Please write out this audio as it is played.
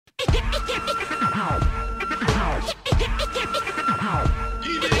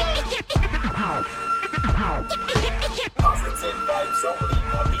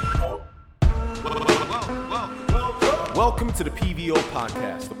Welcome to the PVO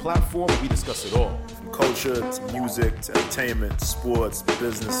podcast, the platform where we discuss it all. From culture to music to entertainment, sports,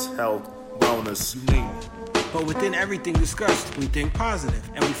 business, health, wellness, you name it. But within everything discussed, we think positive,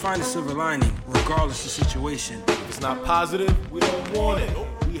 and we find a silver lining, regardless of situation. If it's not positive, we don't want it.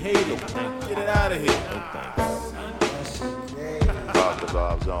 We hate it. Get it out of here. Positive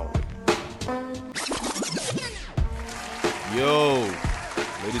vibes only. Yo,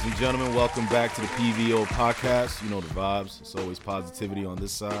 ladies and gentlemen, welcome back to the PVO podcast. You know the vibes. It's always positivity on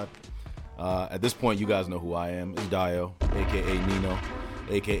this side. At this point, you guys know who I am. It's Dio, a.k.a. Nino,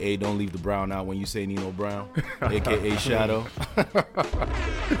 a.k.a. Don't Leave the Brown Out When You Say Nino Brown, a.k.a. Shadow.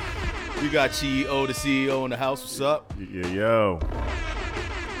 We got CEO, the CEO in the house. What's up? Yo.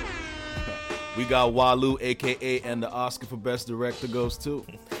 We got Walu, a.k.a. and the Oscar for Best Director goes to.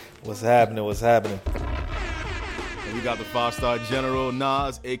 What's happening? And we got the 5-star General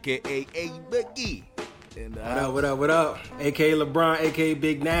Nas, a.k.a. A-Boogie. What up? A.K.A. LeBron, A.K.A.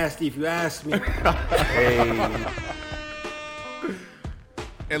 Big Nasty, if you ask me. Hey.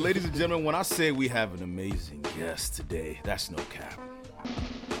 And ladies and gentlemen, when I say we have an amazing guest today, that's no cap.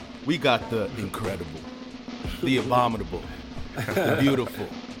 We got the incredible, the abominable, the beautiful,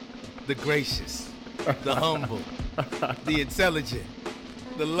 the gracious, the humble, the intelligent,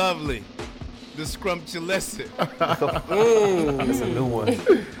 the lovely, the scrumptious. That's a new one.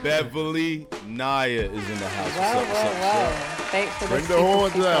 Beverly Naya is in the house. Whoa. Thanks for Bring the the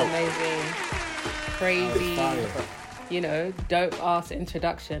horns super out. amazing, crazy, dope-ass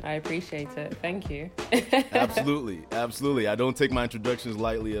introduction. I appreciate it. Thank you. Absolutely. I don't take my introductions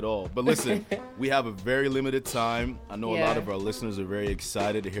lightly at all. But listen, we have a very limited time. I know a lot of our listeners are very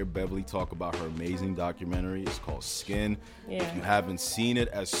excited to hear Beverly talk about her amazing documentary. It's called Skin. Yeah. If you haven't seen it,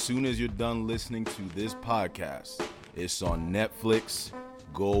 as soon as you're done listening to this podcast, it's on Netflix.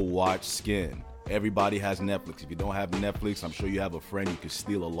 Go watch Skin. Everybody has Netflix. If you don't have Netflix, I'm sure you have a friend you can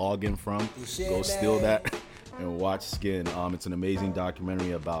steal a login from. Go steal that and watch Skin. It's an amazing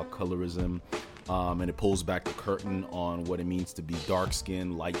documentary about colorism, and it pulls back the curtain on what it means to be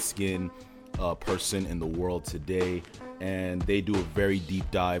dark-skinned, light-skinned person in the world today. And they do a very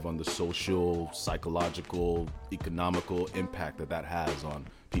deep dive on the social, psychological, economical impact that has on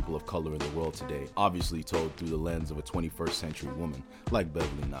people of color in the world today, obviously told through the lens of a 21st century woman like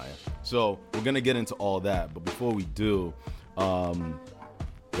Beverly Naya. So we're going to get into all that. But before we do,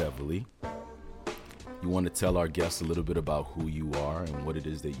 Beverly, you want to tell our guests a little bit about who you are and what it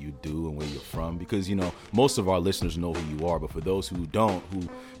is that you do and where you're from? Because, most of our listeners know who you are, but for those who don't, who,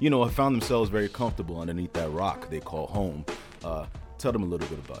 have found themselves very comfortable underneath that rock they call home, tell them a little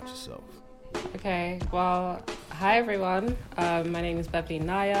bit about yourself. Okay, well, hi everyone. My name is Beverly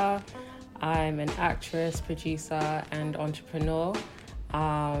Naya. I'm an actress, producer, and entrepreneur.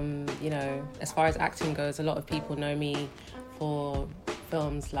 As far as acting goes, a lot of people know me for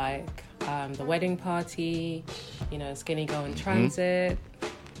films like The Wedding Party, Skinny Girl in Transit.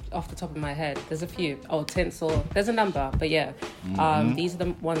 Off the top of my head, there's a few. Oh, Tinsel. There's a number, but yeah. These are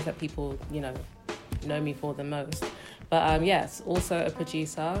the ones that people, know me for the most. But yes, also a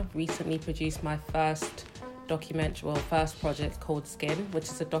producer. Recently produced my first project called Skin, which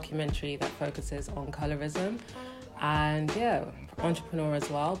is a documentary that focuses on colorism. And yeah, entrepreneur as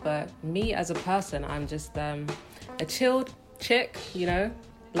well. But me as a person, I'm just a chilled chick,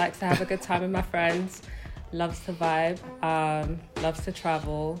 likes to have a good time with my friends, loves to vibe, loves to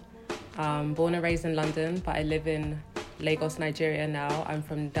travel. Born and raised in London, but I live in Lagos, Nigeria now. I'm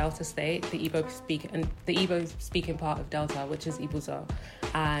from Delta State, the Igbo speaking part of Delta, which is Ibuzo,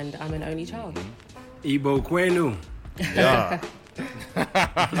 and I'm an only child. Igbo Kwenu. Yeah.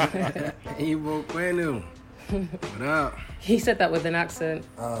 Igbo Kwenu. What up? He said that with an accent.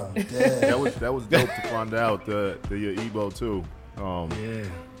 Oh, damn. That was dope to find out the Igbo too.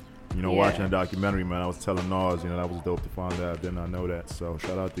 Watching a documentary, man, I was telling Nas, that was dope to find out. Didn't I know that? So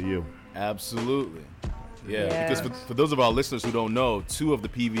shout out to you. Absolutely. Yeah. Because for those of our listeners who don't know, 2 of the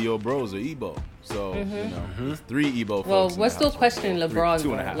PVO Bros are Igbo. So, 3 Igbo folks. Well, we're still questioning LeBron.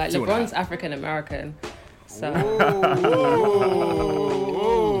 2.5. Like, LeBron's African American. So.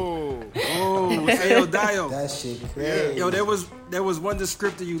 Hey, yo, Dio. That shit crazy. Yo, there was one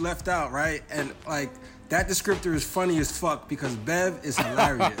descriptor you left out, right? And that descriptor is funny as fuck because Bev is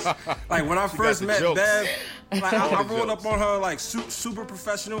hilarious. Like when I first met jokes. Bev, I rolled up on her super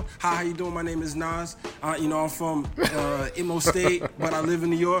professional. Hi, how you doing? My name is Nas. I'm from Imo State, but I live in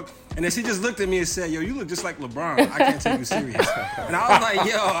New York. And then she just looked at me and said, "Yo, you look just like LeBron. I can't take you serious." And I was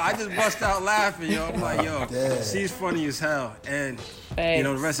like, "Yo," I just bust out laughing. I'm like, "Yo, she's funny as hell." And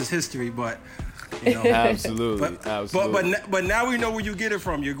the rest is history. But You know? Absolutely. But now we know where you get it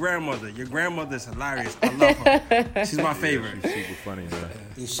from. Your grandmother. Your grandmother's hilarious. I love her. She's my favorite. She's super funny, man.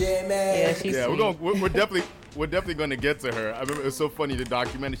 You shit, man. Yeah, she's Yeah, sweet. we're definitely gonna get to her. I remember it's so funny, the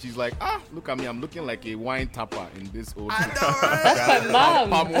documentary. She's like, look at me, I'm looking like a wine tapper in this old. I know, right? That's my mom.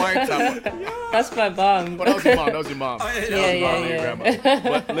 Palm wine tapper. That's my mom. But that was your mom. Oh, Yeah. Grandmother.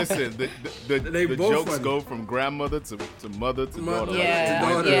 But listen, They the both jokes funny. go from grandmother to mother to daughter. Yeah,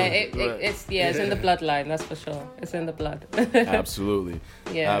 daughter. it's in the bloodline. That's for sure. It's in the blood. Absolutely.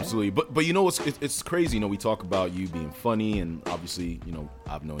 Yeah. Absolutely. But you know, it's crazy. You know, we talk about you being funny, and obviously, you know,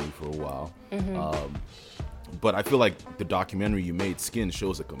 I've known you for a while. Mm-hmm. But I feel like the documentary you made, Skin,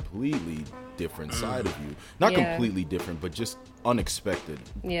 shows a completely different side of you. Not Yeah. completely different, but just unexpected.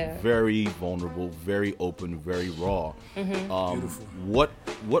 Yeah. Very vulnerable, very open, very raw. Mm-hmm. Beautiful.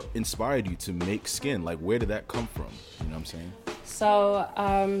 What inspired you to make Skin? Like, where did that come from? You know what I'm saying? So,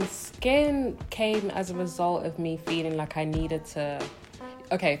 Skin came as a result of me feeling like I needed to.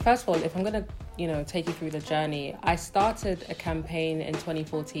 Okay, first of all, if I'm gonna, take you through the journey, I started a campaign in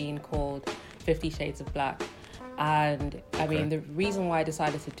 2014 called 50 Shades of Black. And I mean, the reason why I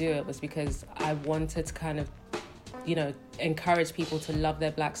decided to do it was because I wanted to kind of, encourage people to love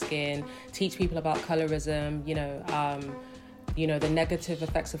their black skin, teach people about colorism, the negative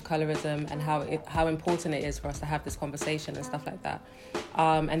effects of colorism and how important it is for us to have this conversation and stuff like that.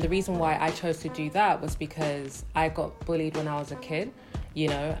 And the reason why I chose to do that was because I got bullied when I was a kid,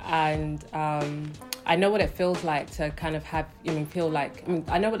 and I know what it feels like to kind of have,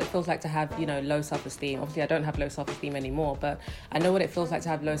 I know what it feels like to have, low self-esteem. Obviously, I don't have low self-esteem anymore, but I know what it feels like to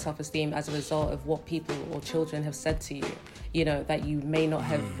have low self-esteem as a result of what people or children have said to you, that you may not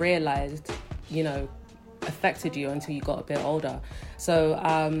have realized, affected you until you got a bit older. So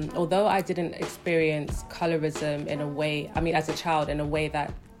although I didn't experience colorism in a way, as a child, in a way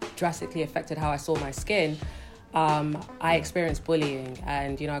that drastically affected how I saw my skin, I experienced bullying,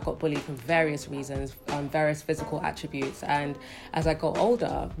 and I got bullied for various reasons, various physical attributes. And as I got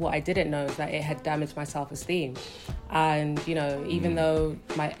older, what I didn't know is that it had damaged my self-esteem. And even though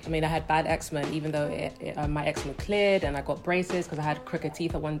I had bad eczema, even though my eczema cleared and I got braces because I had crooked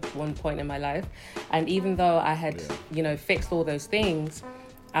teeth at one point in my life, and even though I had fixed all those things,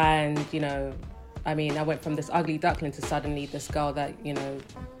 and I went from this ugly duckling to suddenly this girl that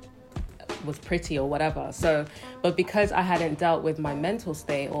was pretty or whatever. So, but because I hadn't dealt with my mental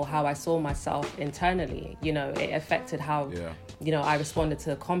state or how I saw myself internally, it affected how, I responded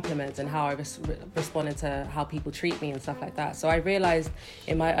to compliments and how I responded to how people treat me and stuff like that. So I realized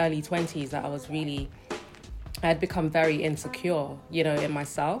in my early 20s that I had become very insecure, in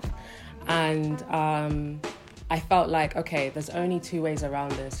myself. And I felt like, okay, there's only two ways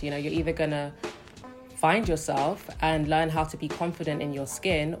around this. You're either gonna find yourself and learn how to be confident in your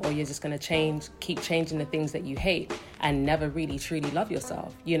skin, or you're just going to keep changing the things that you hate and never really truly love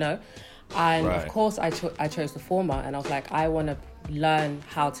yourself, And of course I chose the former, and I was like, I want to learn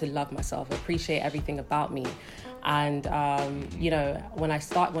how to love myself, appreciate everything about me. And when I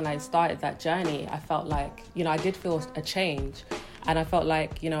started that journey, I felt like I did feel a change, and I felt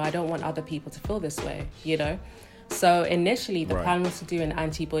like I don't want other people to feel this way, So initially, the plan was to do an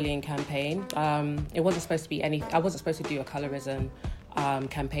anti-bullying campaign. It wasn't supposed to be I wasn't supposed to do a colorism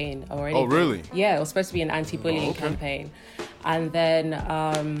campaign or anything. Oh, really? Yeah, it was supposed to be an anti-bullying campaign. And then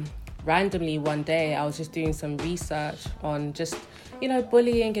randomly one day, I was just doing some research on just,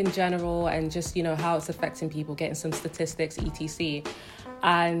 bullying in general and just, how it's affecting people, getting some statistics, etc.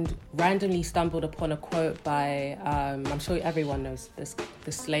 And randomly stumbled upon a quote by, I'm sure everyone knows this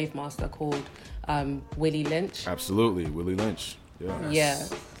slave master called Willie Lynch. Absolutely, Willie Lynch.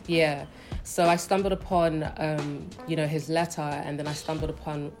 Yeah. So I stumbled upon, his letter, and then I stumbled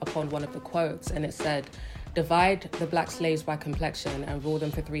upon one of the quotes, and it said, "Divide the black slaves by complexion and rule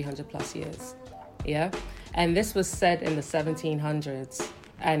them for 300 plus years." Yeah, and this was said in the 1700s.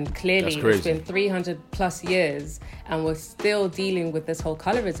 And clearly it's been 300 plus years and we're still dealing with this whole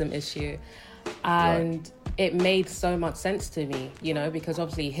colorism issue. And it made so much sense to me, because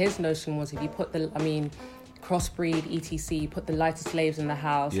obviously his notion was if you put crossbreed, etc., put the lighter slaves in the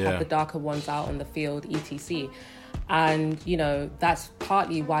house, have the darker ones out on the field, etc. And, that's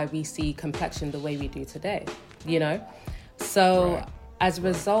partly why we see complexion the way we do today, So as a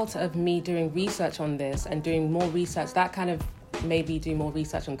result of me doing research on this and doing more research, that kind of made me do more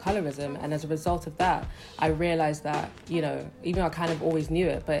research on colorism, and as a result of that I realized that even though I kind of always knew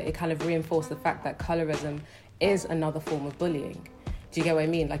it, but it kind of reinforced the fact that colorism is another form of bullying, Do you get what I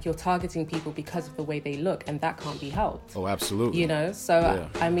mean? Like, you're targeting people because of the way they look, and that can't be helped. Oh, absolutely. You know? So,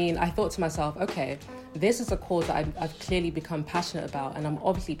 Yeah. I mean, I thought to myself, okay, this is a cause that I've clearly become passionate about, and I'm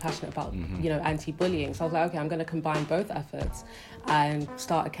obviously passionate about, you know, anti-bullying. So I was like, okay, I'm going to combine both efforts and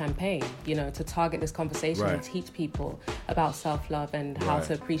start a campaign, you know, to target this conversation and teach people about self-love and how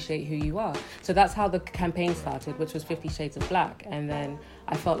to appreciate who you are. So that's how the campaign started, which was 50 Shades of Black. And then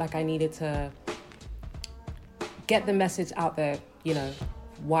I felt like I needed to get the message out there, you know,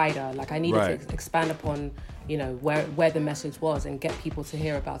 wider. Like, I needed to expand upon, you know, where the message was and get people to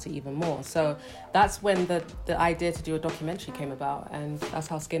hear about it even more. So that's when the idea to do a documentary came about, and that's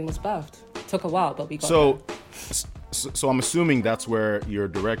how Skin was birthed. It took a while, but we got there. So I'm assuming that's where your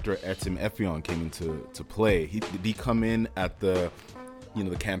director Etim Effiong came into play. Did he come in at the, you know,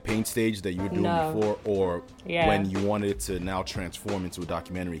 the campaign stage that you were doing before, or when you wanted to now transform into a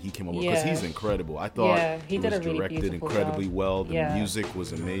documentary, he came over? Because he's incredible. I thought he it did was a really directed beautiful incredibly job. well. The music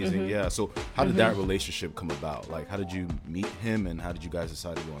was amazing. Yeah. So how did that relationship come about? Like, how did you meet him, and how did you guys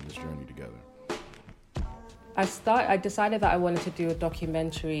decide to go on this journey together? I decided that I wanted to do a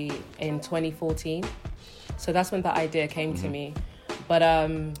documentary in 2014. So that's when the idea came to me. But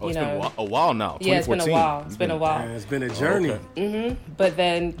you know, been a while now. Yeah, it's been a while. It's been a while. Yeah, it's been a journey. But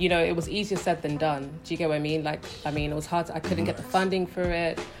then, you know, it was easier said than done. Do you get what I mean? Like, I mean, it was hard. I couldn't get the funding for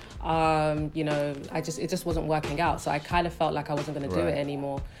it. You know, it just wasn't working out. So I kind of felt like I wasn't going to do it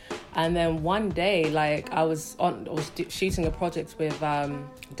anymore. And then one day, like, I was shooting a project with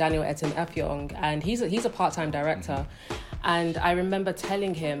Daniel Etim Effiong, and he's a part-time director. And I remember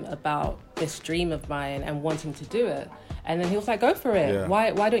telling him about this dream of mine and wanting to do it. And then he was like, go for it. Yeah.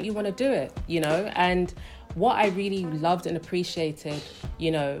 Why don't you want to do it? You know? And what I really loved and appreciated, you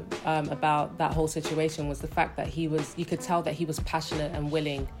know, about that whole situation was the fact that you could tell that he was passionate and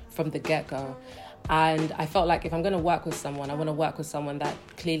willing from the get-go. And I felt like if I'm going to work with someone, I want to work with someone that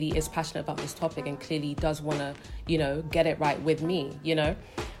clearly is passionate about this topic and clearly does want to, you know, get it right with me, you know?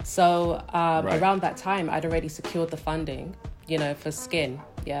 So around that time, I'd already secured the funding, you know, for Skin,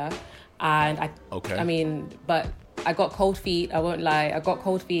 yeah? And I mean, but I got cold feet. I won't lie. I got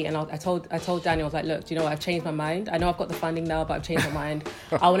cold feet, and I told Daniel, I was like, look, do you know what? I've changed my mind. I know I've got the funding now, but I've changed my mind.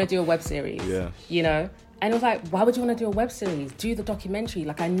 I want to do a web series. Yeah. You know? And it was like, why would you want to do a web series? Do the documentary.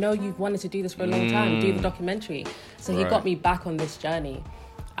 Like, I know you've wanted to do this for a long time. Do the documentary. So he got me back on this journey.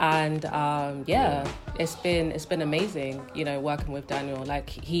 And it's been amazing, you know, working with Daniel. Like,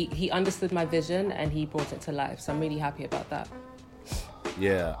 he understood my vision and he brought it to life. So I'm really happy about that.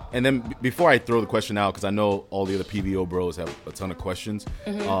 Yeah, and then before I throw the question out, because I know all the other PVO bros have a ton of questions,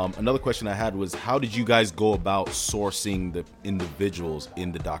 another question I had was, how did you guys go about sourcing the individuals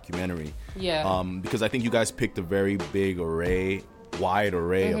in the documentary? Yeah. Because I think you guys picked a very wide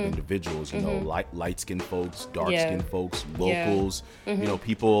array of individuals, you know, light-skinned folks, dark-skinned folks, locals, you know,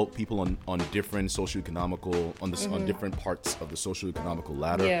 people on different socioeconomical, on different parts of the socioeconomical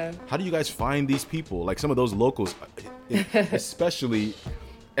ladder. Yeah. How do you guys find these people? Like, some of those locals, especially,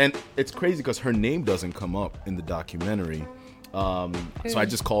 and it's crazy because her name doesn't come up in the documentary. So I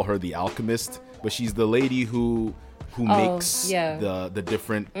just call her the alchemist, but she's the lady who makes the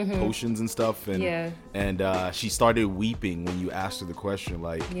different potions and stuff, and she started weeping when you asked her the question,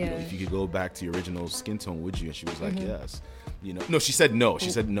 like, you know, if you could go back to your original skin tone, would you? And she was like, yes. You know, no, she said no.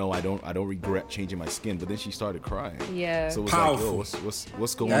 She said no. I don't regret changing my skin. But then she started crying. Yeah. So it was powerful. like, yo,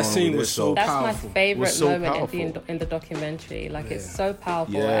 what's going that on? That scene over was there? so That's powerful. my favorite moment powerful. in the documentary. Like, it's so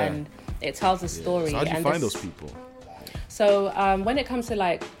powerful and it tells a story. So how do you find those people? So when it comes to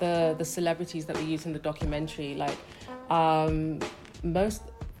like the celebrities that we use in the documentary, like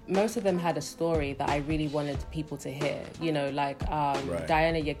most of them had a story that I really wanted people to hear. You know, like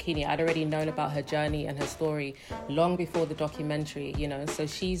Diana Yakini, I'd already known about her journey and her story long before the documentary, you know. So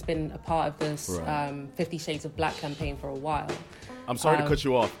she's been a part of this 50 Shades of Black campaign for a while. I'm sorry to cut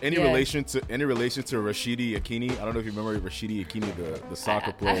you off. Any relation to Rashidi Yakini? I don't know if you remember Rashidi Yakini, the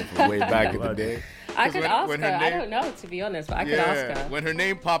soccer player from way back in the day. I could ask her. I don't know, to be honest, but I could ask her. When her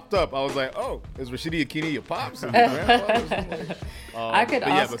name popped up, I was like, oh, is Rashidi Yakini your pops? Or your grandpa? I could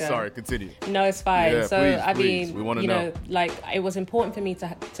ask her. Sorry, continue. No, it's fine. Yeah, so, please, I mean, we want to you know. Like, it was important for me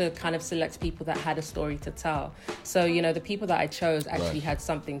to kind of select people that had a story to tell. So, you know, the people that I chose actually had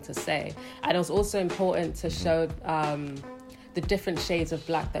something to say. And it was also important to show the different shades of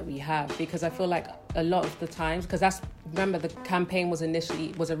black that we have, because I feel like a lot of the times, because remember the campaign was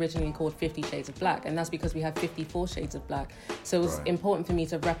originally called 50 Shades of Black, and that's because we have 54 shades of black. So it was important for me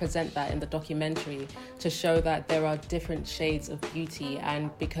to represent that in the documentary, to show that there are different shades of beauty,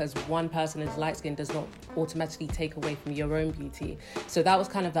 and because one person is light skinned does not automatically take away from your own beauty. So that was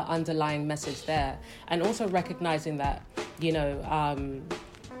kind of the underlying message there, and also recognizing that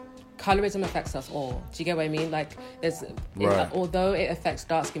colorism affects us all. Do you get what I mean? Like, although it affects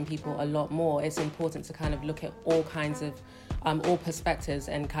dark-skinned people a lot more, it's important to kind of look at all kinds of, all perspectives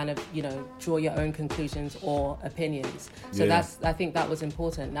and kind of, draw your own conclusions or opinions. So I think that was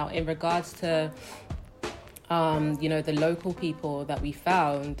important. Now, in regards to, the local people that we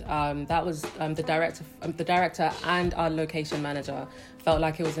found, that was the director and our location manager felt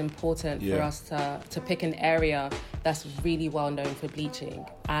like it was important for us to pick an area that's really well known for bleaching,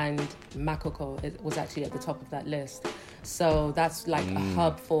 and Makoko was actually at the top of that list. So that's like a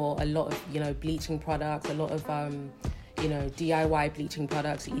hub for a lot of bleaching products, a lot of DIY bleaching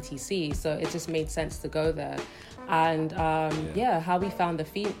products, etc. So it just made sense to go there. And how we found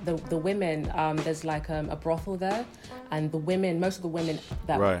the women, there's like a brothel there, and most of the women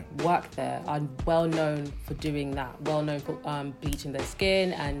that work there are well known for doing that, well known for bleaching their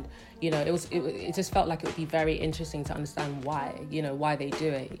skin, and it just felt like it would be very interesting to understand why they do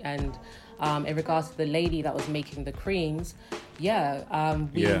it. And in regards to the lady that was making the creams,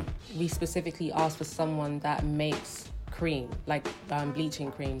 we specifically asked for someone that makes cream, like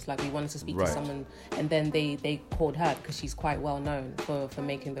bleaching creams. Like, we wanted to speak to someone, and then they called her because she's quite well known for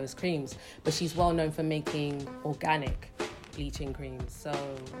making those creams, but she's well known for making organic bleaching creams. So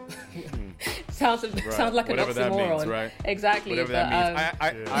sounds like whatever an oxymoron. That means, right? Exactly. Whatever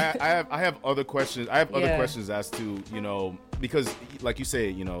that means. I have other questions. I have other questions as to because like you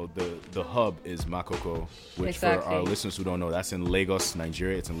say, the hub is Makoko, which for our listeners who don't know, that's in Lagos,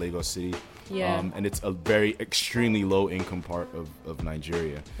 Nigeria. It's in Lagos City. Yeah. And it's a very extremely low income part of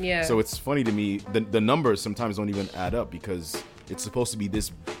Nigeria. Yeah. So it's funny to me, the numbers sometimes don't even add up, because it's supposed to be this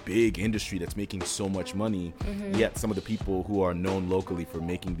big industry that's making so much money, yet some of the people who are known locally for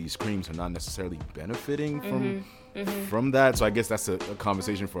making these creams are not necessarily benefiting from that. So I guess that's a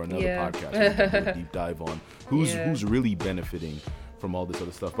conversation for another podcast. We can do a deep dive on who's really benefiting from all this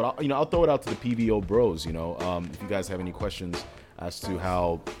other stuff. But I'll throw it out to the PVO Bros. If you guys have any questions as to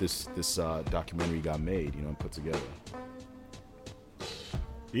how this documentary got made, and put together.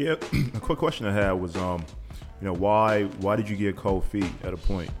 Yeah, a quick question I had was, why did you get cold feet at a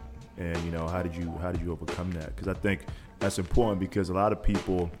point, and how did you overcome that? Because I think that's important, because a lot of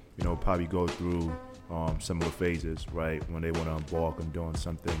people probably go through similar phases, right? When they want to embark on doing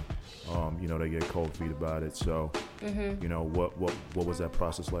something, they get cold feet about it. So, what was that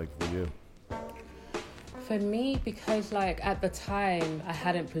process like for you? For me, because at the time I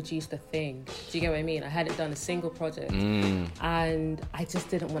hadn't produced a thing. Do you get what I mean? I hadn't done a single project, and I just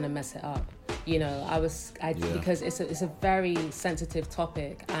didn't want to mess it up. Because it's a very sensitive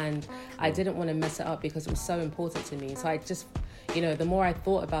topic, and I didn't want to mess it up because it was so important to me. So I just, the more I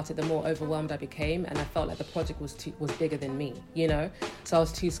thought about it, the more overwhelmed I became, and I felt like the project was bigger than me. So I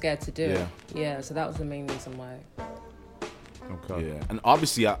was too scared to do it. Yeah. So that was the main reason why. Okay. Yeah, and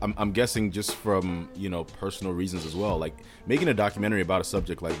obviously, I'm guessing just from personal reasons as well. Like, making a documentary about a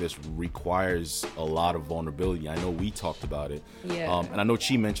subject like this requires a lot of vulnerability. I know we talked about it. Yeah. And I know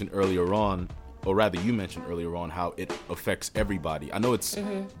Chi mentioned earlier on, or rather, you mentioned earlier on, how it affects everybody. I know it's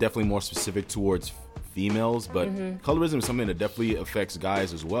definitely more specific towards females, but colorism is something that definitely affects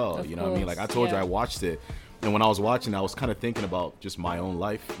guys as well. Of what I mean? Like, I told you, I watched it. And when I was watching, I was kind of thinking about just my own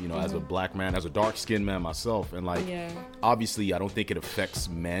life, as a black man, as a dark-skinned man myself. And, obviously, I don't think it affects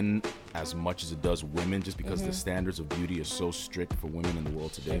men as much as it does women, just because the standards of beauty are so strict for women in the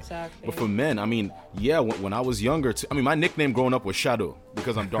world today. Exactly. But for men, I mean, when I was younger, my nickname growing up was Shadow,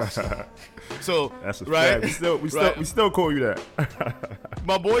 because I'm dark-skinned. So, that's a fact. We still call you that.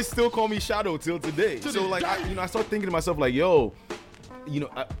 My boys still call me Shadow till today. So, I start thinking to myself,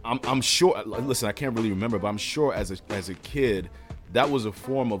 I'm sure. Listen, I can't really remember, but I'm sure as a kid, that was a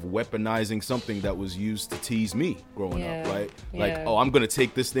form of weaponizing something that was used to tease me growing up, right? I'm gonna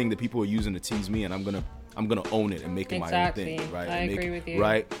take this thing that people are using to tease me, and I'm gonna own it and make it my own thing, right? I agree with you.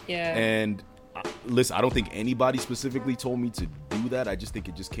 Right? Yeah. And listen, I don't think anybody specifically told me to do that. I just think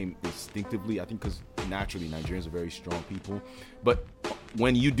it just came instinctively. I think because naturally Nigerians are very strong people, but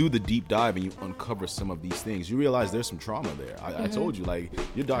when you do the deep dive and you uncover some of these things, you realize there's some trauma there. I told you,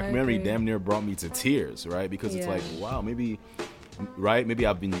 your documentary damn near brought me to tears, right? Because it's wow, maybe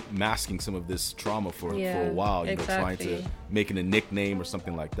I've been masking some of this trauma for a while, trying to make it a nickname or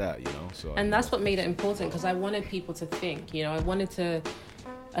something like that, So and that's what made it important, because I wanted people to think, I wanted to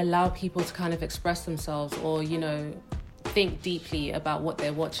allow people to kind of express themselves, or think deeply about what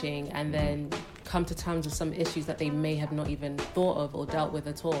they're watching, and then come to terms with some issues that they may have not even thought of or dealt with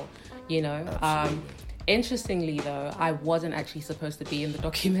at all. Interestingly, though, I wasn't actually supposed to be in the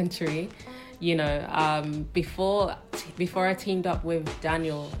documentary. You know, before I teamed up with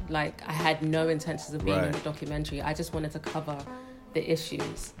Daniel, like, I had no intentions of being in the documentary. I just wanted to cover the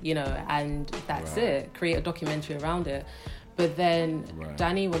issues, you know, and that's it. Create a documentary around it. But then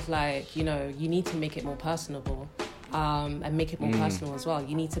Danny was like, you know, you need to make it more personable, and make it more personal as well.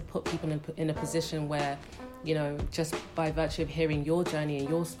 You need to put people in a position where, you know, just by virtue of hearing your journey and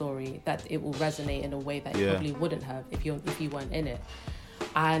your story, that it will resonate in a way that it probably wouldn't have if you weren't in it.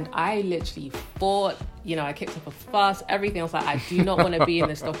 And I literally fought, you know, I kicked up a fuss, everything. I was like, I do not want to be in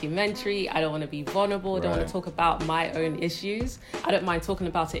this documentary. I don't want to be vulnerable. I don't want to talk about my own issues. I don't mind talking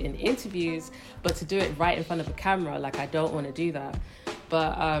about it in interviews, but to do it right in front of a camera, like, I don't want to do that.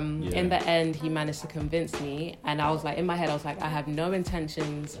 But in the end, he managed to convince me. And I was like, in my head, I was like, I have no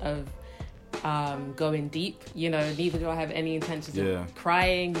intentions of going deep. You know, neither do I have any intentions of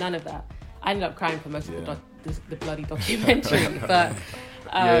crying, none of that. I ended up crying for most of the bloody documentary, but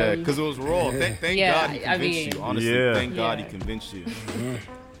because it was raw. Thank God he convinced you. Honestly, thank God he convinced you.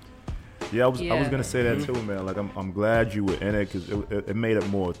 I was gonna say that too, man. Like, I'm glad you were in it because it made it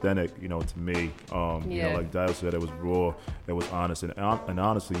more authentic, you know, to me. You know, like Dio said, it was raw, it was honest, and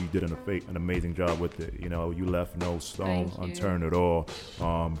honestly, you did an amazing job with it. You know, you left no stone unturned at all.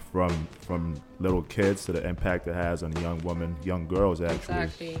 From little kids to the impact it has on young women, young girls actually.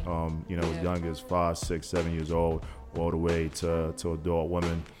 Exactly. You know, as young as 5, 6, 7 years old, all the way to adult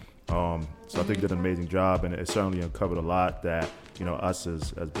women. So I think you did an amazing job, and it certainly uncovered a lot that, you know, us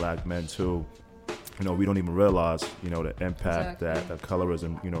as black men too, you know, we don't even realize, you know, the impact that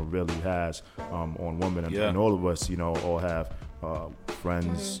colorism, you know, really has on women, and all of us, you know, all have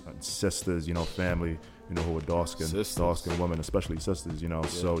friends, and sisters, you know, family, you know, who are dark-skinned women, especially sisters, you know.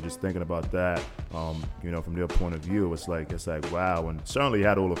 So just thinking about that, you know, from their point of view, it's like wow. And certainly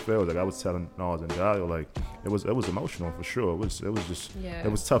had all the feels. Like, I was telling Nas and Dario, like, it was emotional for sure. It was just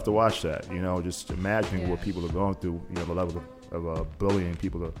it was tough to watch that, you know, just imagining what people are going through, you know, the level of bullying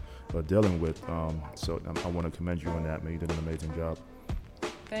people are dealing with. So I want to commend you on that, man. You did an amazing job.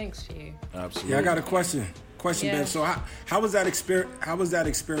 Thanks, you. Absolutely. Yeah, I got a question, Ben. So how was that experience? How was that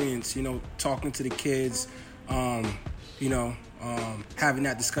experience? You know, talking to the kids, you know, having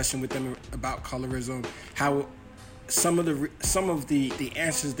that discussion with them about colorism. How some of the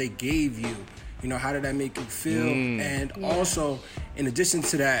answers they gave you. You know, how did that make you feel? And also, in addition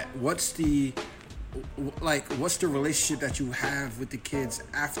to that, what's the relationship that you have with the kids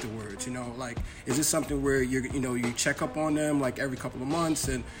afterwards? You know, like, is this something where you check up on them like every couple of months,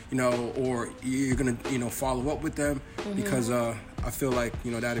 and, you know, or you're gonna, you know, follow up with them? Because I feel like, you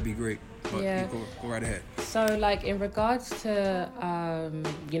know, that'd be great. But you go right ahead. So, like, in regards to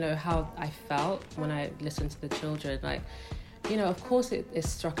you know, how I felt when I listened to the children, like, you know, of course it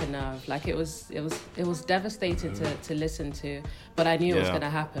struck a nerve. Like, it was devastating to listen to, but I knew it was going to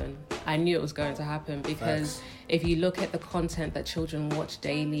happen. I knew it was going to happen because if you look at the content that children watch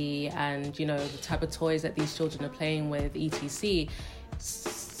daily, and, you know, the type of toys that these children are playing with, etc.,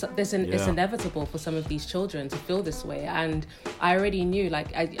 it's inevitable for some of these children to feel this way. And I already knew,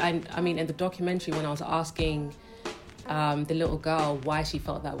 like, I mean, in the documentary, when I was asking the little girl why she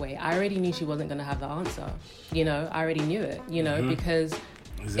felt that way, I already knew she wasn't going to have the answer. You know, I already knew it, you know, because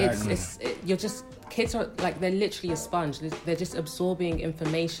kids are like, they're literally a sponge. They're just absorbing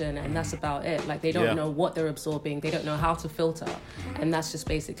information, and that's about it. Like, they don't know what they're absorbing. They don't know how to filter, and that's just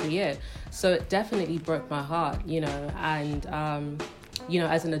basically it. So it definitely broke my heart, you know, and you know,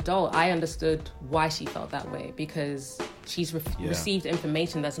 as an adult, I understood why she felt that way, because she's received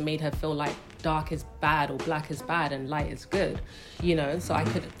information that's made her feel like dark is bad or black is bad and light is good, you know. So I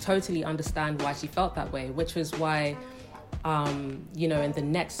could totally understand why she felt that way, which was why, you know, in the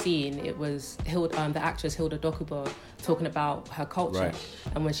next scene, it was the actress Hilda Dokubo talking about her culture,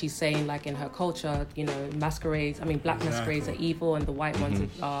 and when she's saying, like, in her culture, you know, black masquerades are evil, and the white ones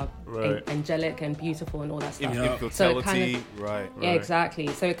are angelic and beautiful and all that stuff. So it kind of, exactly.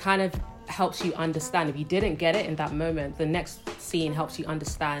 So it kind of helps you understand. If you didn't get it in that moment, the next scene helps you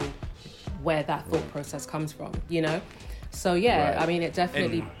understand where that thought process comes from, you know. So I mean, it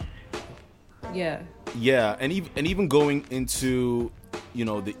definitely, and even going into, you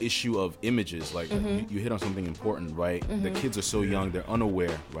know, the issue of images, like you hit on something important, right? The kids are so young, they're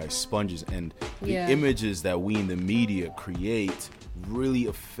unaware, right? Sponges, and the images that we in the media create really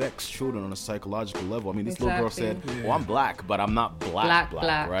affects children on a psychological level. I mean, this little girl said, "Well, I'm black, but I'm not black,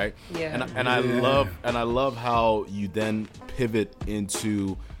 right?" Yeah. And I love how you then pivot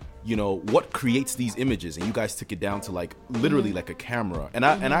into, you know, what creates these images, and you guys took it down to, like, literally like a camera. And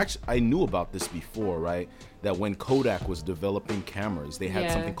I knew about this before, right? That when Kodak was developing cameras, they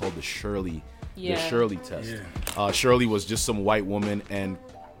had something called the Shirley Yeah. Shirley test. Shirley was just some white woman, and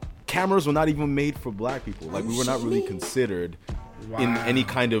cameras were not even made for black people. Like, we were not really considered in any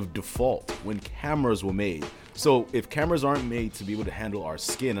kind of default when cameras were made. So if cameras aren't made to be able to handle our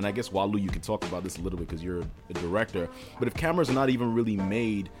skin, and I guess Walu, you can talk about this a little bit because you're a director, but if cameras are not even really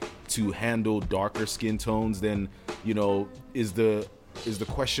made to handle darker skin tones, then, you know, is the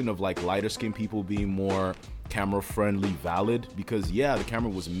question of like lighter skin people being more camera friendly valid? Because the camera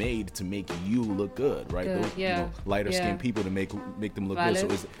was made to make you look good, right? Good, Those, you know, lighter skin people to make them look valid.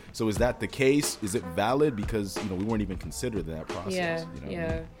 good. So is that the case? Is it valid? Because, you know, we weren't even considered in that process. You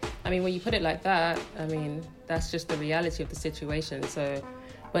know? I mean, when you put it like that, I mean, that's just the reality of the situation. So,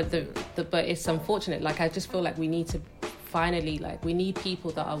 but but it's unfortunate. Like, I just feel like we need to finally, like, we need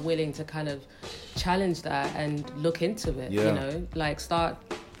people that are willing to kind of challenge that and look into it. You know, like, start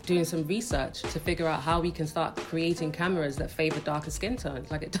doing some research to figure out how we can start creating cameras that favor darker skin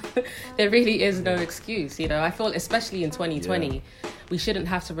tones. Like, there really is no excuse, you know. I feel, especially in 2020, we shouldn't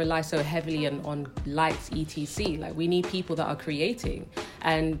have to rely so heavily on lights, etc. Like, we need people that are creating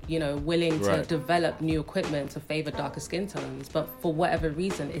and, you know, willing to develop new equipment to favor darker skin tones. But for whatever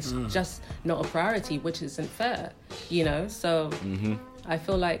reason, it's just not a priority, which isn't fair, you know. So I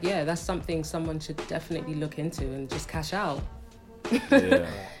feel like, that's something someone should definitely look into and just cash out.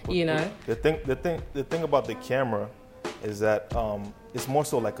 You know, the thing about the camera is that it's more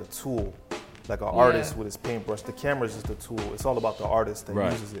so like a tool, like an artist with his paintbrush. The camera is just a tool. It's all about the artist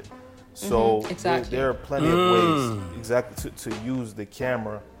that uses it. So there are plenty of ways to use the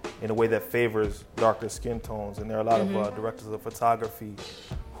camera in a way that favors darker skin tones. And there are a lot of directors of photography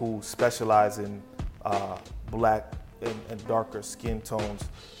who specialize in black and darker skin tones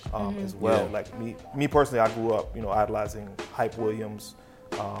as well. Like me personally, I grew up, you know, idolizing Hype Williams,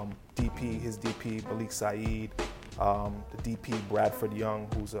 his DP Malik Saeed, the DP Bradford Young,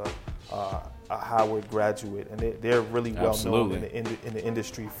 who's a Howard graduate, and they're really well known in the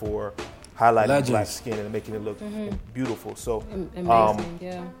industry for highlighting black skin and making it look beautiful. So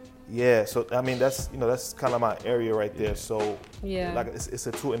amazing, so I mean, that's kind of my area right there. So like it's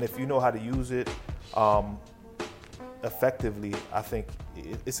a tool, and if you know how to use it effectively, I think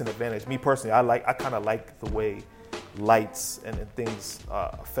it's an advantage. Me personally, I kind of like the way lights and things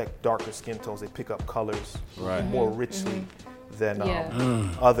affect darker skin tones. They pick up colors more richly than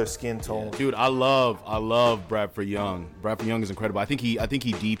other skin tones. Dude, I love Bradford Young. Bradford Young is incredible. I think he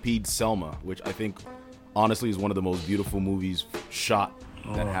DP'd Selma, which I think honestly is one of the most beautiful movies shot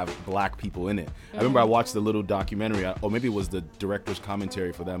that have black people in it. I remember I watched the little documentary, or maybe it was the director's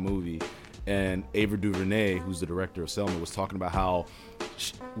commentary for that movie, and Ava DuVernay, who's the director of Selma, was talking about how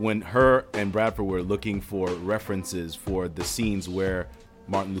when her and Bradford were looking for references for the scenes where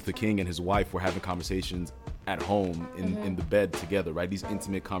Martin Luther King and his wife were having conversations at home in the bed together, right? These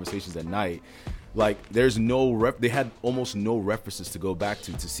intimate conversations at night. Like, there's they had almost no references to go back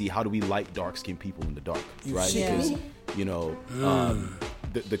to see how do we light dark-skinned people in the dark, right? Because, you know,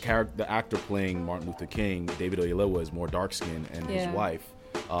 the actor playing Martin Luther King, David Oyelowo, is more dark-skinned, and his wife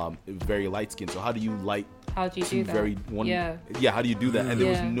very light-skinned. So how do you light? How do you do that? How do you do that? And there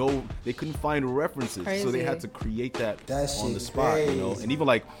was they couldn't find references, so they had to create that on the spot, you know. And even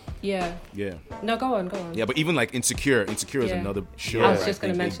like, no, go on. Yeah, but even like Insecure is another show. I was just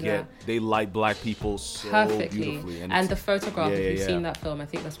going to mention that they light black people so perfectly, beautifully, and the photograph. If you've seen that film, I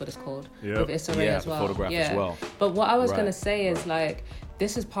think that's what it's called. With Issa Rae as well. The photograph as well. But what I was going to say is like,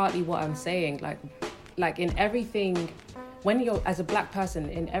 this is partly what I'm saying. Like in everything. When you're, as a black person,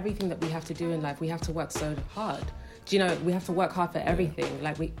 in everything that we have to do in life, we have to work so hard. Do you know, we have to work hard for everything.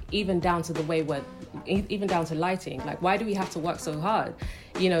 Like, even down to the way even down to lighting. Like, why do we have to work so hard?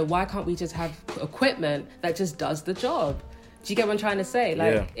 You know, why can't we just have equipment that just does the job? Do you get what I'm trying to say?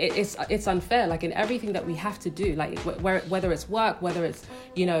 Like, it's unfair. Like, in everything that we have to do, like, whether it's work, whether it's,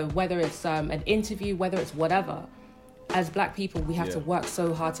 you know, whether it's an interview, whether it's whatever, as black people, we have to work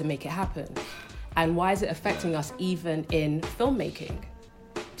so hard to make it happen. And why is it affecting us even in filmmaking?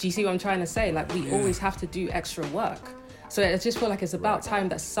 Do you see what I'm trying to say? Like, we always have to do extra work. So I just feel like it's about time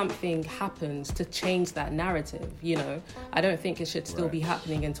that something happens to change that narrative, you know? I don't think it should still be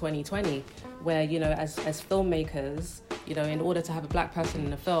happening in 2020, where, you know, as filmmakers, you know, in order to have a black person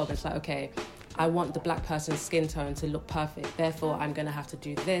in a film, it's like, okay, I want the black person's skin tone to look perfect. Therefore, I'm going to have to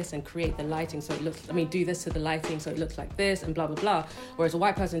do this and create the lighting so it looks, do this to the lighting so it looks like this and blah, blah, blah. Whereas a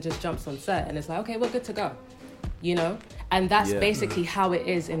white person just jumps on set and it's like, okay, we're good to go, you know? And that's basically how it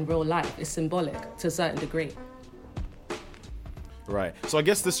is in real life. It's symbolic to a certain degree. Right. So I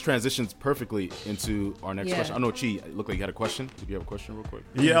guess this transitions perfectly into our next question. I know, Chi, it looked like you had a question. Did you have a question real quick?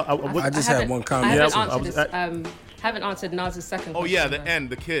 Yeah, I just had one comment. Haven't answered Naz's second question. Oh, yeah, the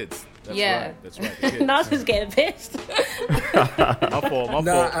end, the kids. That's right. That's right. Naz is getting pissed. My fault.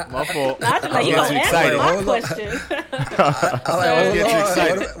 Naz is like, you don't answer my question.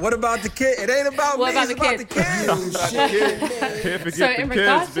 What about the kid? It ain't about me. It's about the kids. So in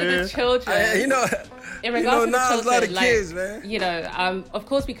regards to the children, in regards to the children, a lot of kids, man. Of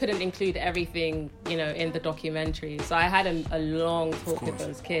course we couldn't include everything, in the documentary. So I had a long talk with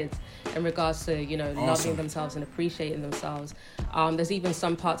those kids in regards to, loving themselves and appreciating themselves. There's even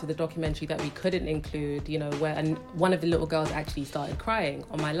some parts of the documentary that we couldn't include, where one of the little girls actually started crying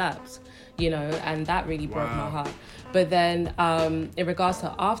on my laps, and that really broke my heart. But then in regards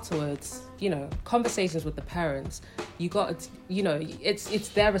to afterwards, conversations with the parents, it's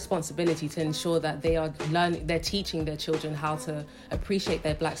their responsibility to ensure that they're teaching their children how to appreciate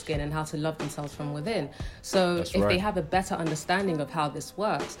their black skin and how to love themselves from within. So they have a better understanding of how this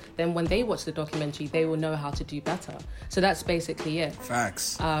works, then when they watch the documentary, they will know how to do better. So that's basically it.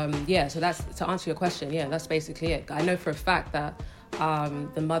 Facts. So that's, to answer your question, that's basically it. I know for a fact that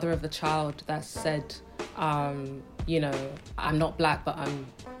the mother of the child that said, I'm not black, but I'm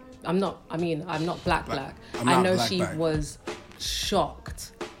not black. I know she was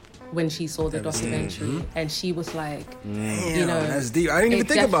shocked when she saw the documentary, and she was like, that's deep. I didn't even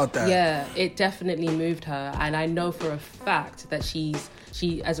think about that. Yeah, it definitely moved her, and I know for a fact that she,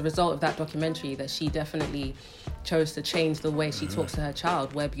 as a result of that documentary, that she definitely chose to change the way she talks to her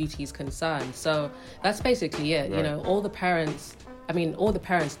child where beauty is concerned. So that's basically it. Right. All the parents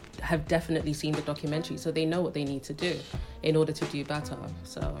have definitely seen the documentary, so they know what they need to do in order to do better.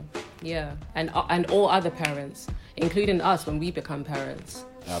 So, yeah. And all other parents, including us when we become parents.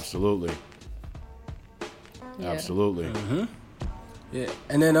 Absolutely. Yeah. Absolutely. Mm-hmm. Yeah.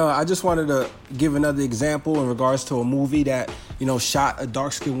 And then I just wanted to give another example in regards to a movie that, shot a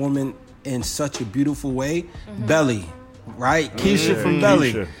dark-skinned woman in such a beautiful way. Mm-hmm. Belly. Right? Keisha from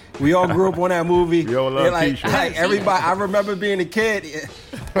Belly. Keisha. We all grew up on that movie. We all love Keisha. Like everybody, I remember being a kid.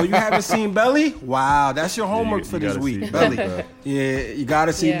 Oh, you haven't seen Belly? Wow, that's your homework for this week. Belly. Yeah, you got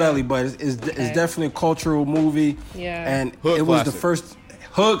to see Belly, but it's definitely a cultural movie. Yeah. And it was the first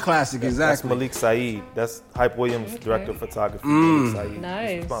hood classic, exactly. That's Malik Saeed. That's Hype Williams, director of photography. Malik Saeed.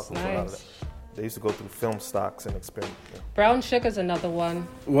 Nice. They used to go through film stocks and experiment. Yeah. Brown Sugar's another one.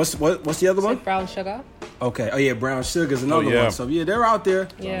 What's the other one? Brown Sugar. Okay. Oh yeah, Brown Sugar's another one. So they're out there.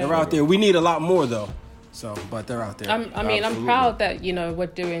 Yeah. They're out there. We need a lot more though. So, but they're out there. I'm proud that we're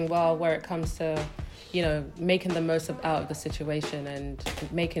doing well where it comes to, making the most out of the situation and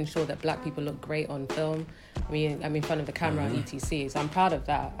making sure that black people look great on film. In front of the camera and etc. So I'm proud of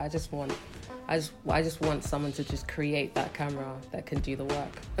that. I just want someone to just create that camera that can do the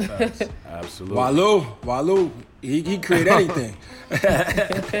work. Absolutely. Walou, he create anything.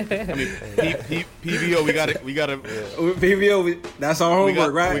 PVO, we got to. PVO, that's our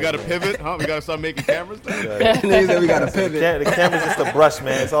homework, right? We got to pivot, huh? We got to start making cameras. We got to pivot. The camera's just a brush,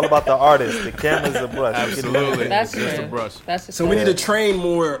 man. It's all about the artist. The camera's a brush. Absolutely, that's just a brush. So we need to train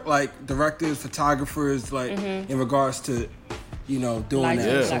more like directors, photographers, like in regards to. Doing that.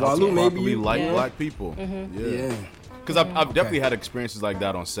 Yeah, so Walou, maybe you black people. Mm-hmm. Yeah. Because I've definitely had experiences like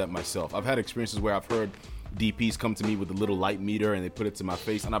that on set myself. I've had experiences where I've heard DPs come to me with a little light meter and they put it to my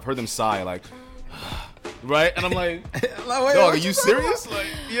face, and I've heard them sigh like, right? And I'm like, dog, are you serious? Like,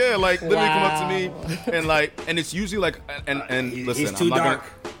 yeah, like literally come up to me and it's usually like, and listen, it's too dark.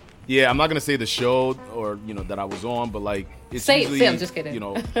 I'm not gonna say the show or that I was on, but like it's usually, say I'm just kidding.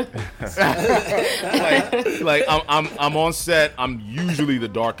 like I'm on set. I'm usually the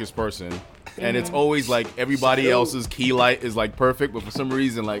darkest person, and it's always like everybody else's key light is like perfect, but for some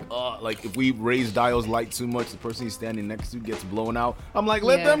reason like if we raise dial's light too much, the person he's standing next to gets blown out. I'm like,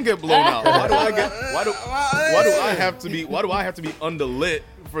 let them get blown out. Why do I have to be underlit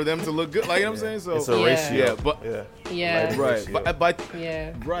for them to look good? Like, you know what I'm saying? So it's a ratio. But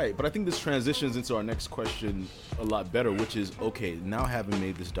I think this transitions into our next question a lot better, which is, okay, now having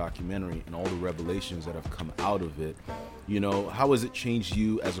made this documentary and all the revelations that have come out of it, how has it changed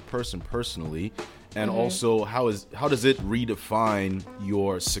you as a person personally? And also, how does it redefine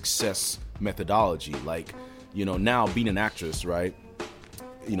your success methodology? Like, now being an actress, right?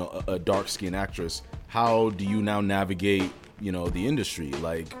 A dark-skinned actress, how do you now navigate the industry?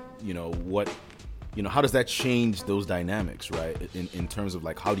 Like, how does that change those dynamics, right? In terms of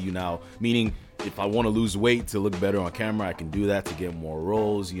like, how do you now, meaning if I want to lose weight to look better on camera, I can do that to get more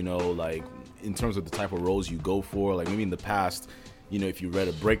roles, like in terms of the type of roles you go for, like maybe in the past, you know, if you read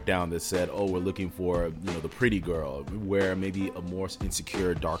a breakdown that said, oh, we're looking for, you know, the pretty girl, where maybe a more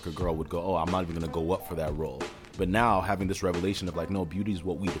insecure, darker girl would go, oh, I'm not even going to go up for that role. But now having this revelation of like, no, beauty is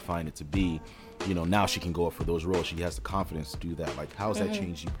what we define it to be, you know, now she can go up for those roles. She has the confidence to do that. Like, how has that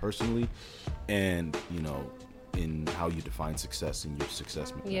changed you personally, and, you know, in how you define success in your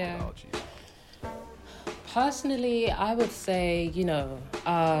success methodologies? Personally, I would say, you know,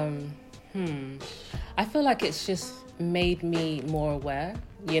 I feel like it's just made me more aware,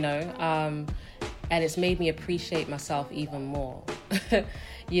 you know, and it's made me appreciate myself even more.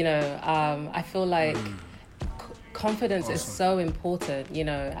 You know, I feel like confidence is so important, you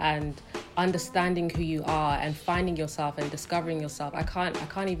know, and understanding who you are and finding yourself and discovering yourself. I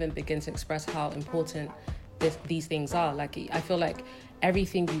can't even begin to express how important these things are. Like, I feel like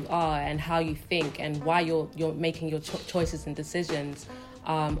everything you are and how you think and why you're making your choices and decisions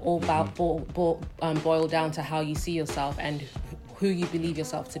boil down to how you see yourself and who you believe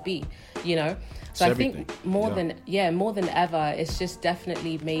yourself to be, you know. So I think more than ever, it's just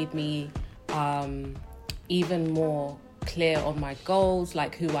definitely made me even more clear on my goals,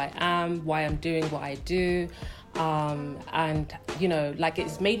 like who I am, why I'm doing what I do, and you know, like,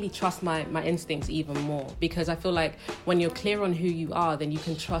 it's made me trust my instincts even more, because I feel like when you're clear on who you are, then you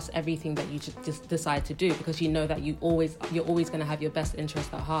can trust everything that you just decide to do, because you know that you're always going to have your best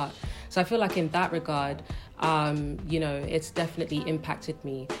interest at heart. So I feel like in that regard, you know, it's definitely impacted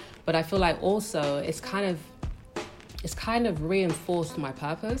me. But I feel like also it's kind of reinforced my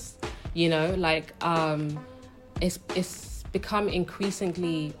purpose, you know, like it's become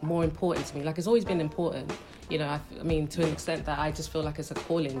increasingly more important to me. Like, it's always been important, you know, I mean, to an extent that I just feel like it's a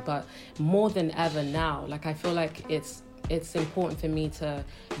calling, but more than ever now, like, I feel like it's important for me to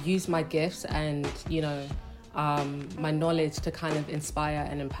use my gifts and, you know, my knowledge to kind of inspire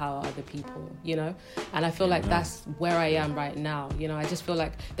and empower other people, you know. And I feel like that's where I am right now, you know. I just feel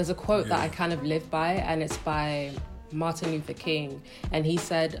like there's a quote that I kind of live by, and it's by Martin Luther King, and he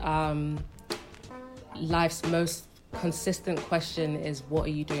said, life's most consistent question is, what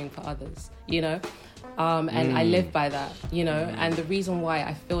are you doing for others, you know. And I live by that, you know. And the reason why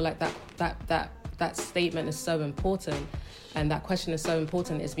I feel like that statement is so important, and that question is so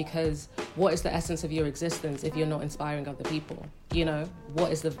important, is because what is the essence of your existence if you're not inspiring other people, you know?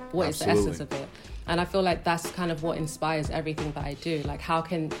 What is the essence of it? And I feel like that's kind of what inspires everything that I do. Like, how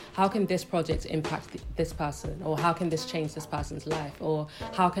can this project impact this person, or how can this change this person's life, or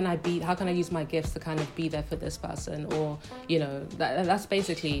how can I use my gifts to kind of be there for this person, or, you know, that's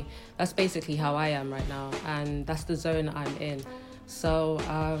basically how I am right now, and that's the zone I'm in. So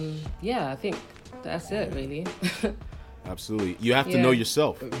I think that's it, really. Absolutely. You have to know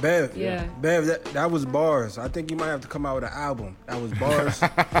yourself. Bev, that was bars. I think you might have to come out with an album. That was bars.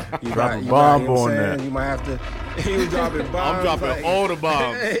 You drop a bomb on that. You might have to. He was dropping bombs. I'm dropping all the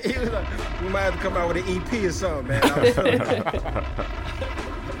bombs. He was like, you might have to come out with an EP or something, man.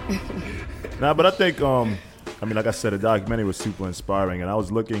 Nah, but I think, I mean, like I said, the documentary was super inspiring, and I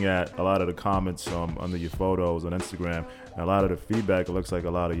was looking at a lot of the comments under your photos on Instagram, and a lot of the feedback, it looks like a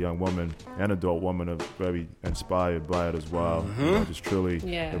lot of young women and adult women are very inspired by it as well. You know, just truly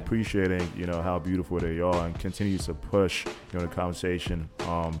appreciating, you know, how beautiful they are, and continue to push, you know, the conversation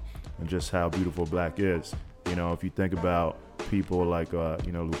and just how beautiful Black is. You know, if you think about people like,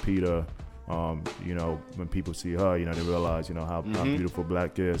 you know, Lupita, you know, when people see her, you know, they realize, you know, how beautiful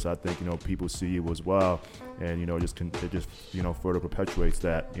Black is. I think, you know, people see you as well, and, you know, it just you know, further perpetuates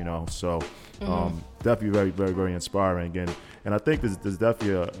that, you know. So definitely very, very, very inspiring, and I think there's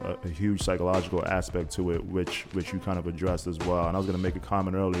definitely a huge psychological aspect to it, which you kind of addressed as well. And I was going to make a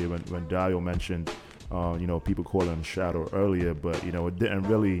comment earlier when Dario mentioned, you know, people calling him shadow earlier, but, you know, it didn't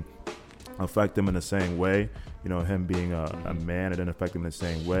really affect him in the same way. You know, him being a man, it didn't affect him in the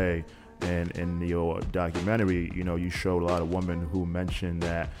same way. And in your documentary, you know, you showed a lot of women who mentioned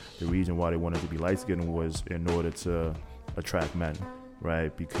that the reason why they wanted to be light-skinned was in order to attract men,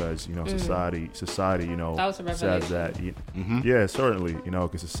 right? Because, you know, society, you know, says that, yeah, certainly, you know,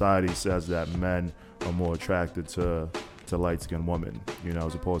 because society says that men are more attracted to light-skinned women, you know,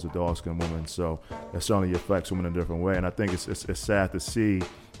 as opposed to dark-skinned women. So it certainly affects women in a different way. And I think it's sad to see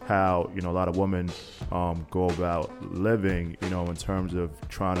how, you know, a lot of women go about living, you know, in terms of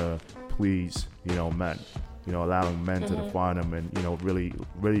trying to please, you know, men, you know, allowing men to define them, and, you know, really,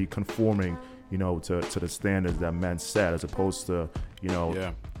 really conforming, you know, to the standards that men set, as opposed to, you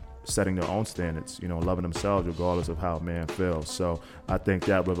know, setting their own standards, you know, loving themselves regardless of how a man feels. So I think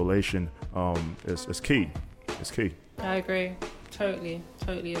that revelation is key. It's key. I agree. Totally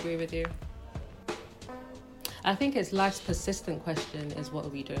agree with you. I think it's life's persistent question is, what are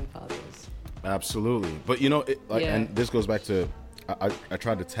we doing for others? Absolutely. But, you know, and this goes back to, I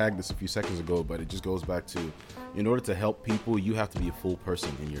tried to tag this a few seconds ago, but it just goes back to, in order to help people, you have to be a full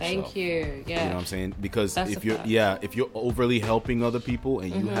person in yourself. Thank you. Yeah. You know what I'm saying? Because That's if you're overly helping other people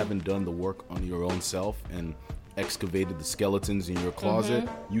and you haven't done the work on your own self and excavated the skeletons in your closet,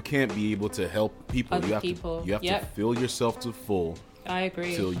 you can't be able to help people. Other you have people. to fill yourself to full. I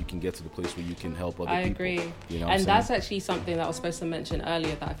agree. Till you can get to the place where you can help other people. I agree. You know and that's actually something that I was supposed to mention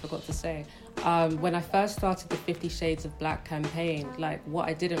earlier that I forgot to say. When I first started the 50 Shades of Black campaign, like what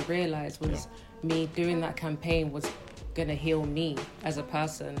I didn't realize was me doing that campaign was gonna heal me as a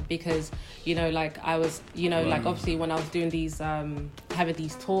person, because like I was like obviously when I was doing these having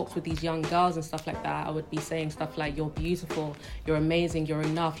these talks with these young girls and stuff like that, I would be saying stuff like, you're beautiful, you're amazing, you're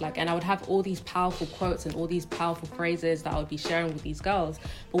enough, like, and I would have all these powerful quotes and all these powerful phrases that I would be sharing with these girls.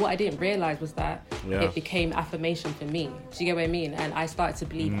 But what I didn't realize was that it became affirmation for me. Do you get what I mean? And I started to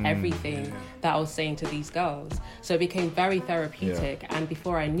believe everything that I was saying to these girls. So it became very therapeutic. And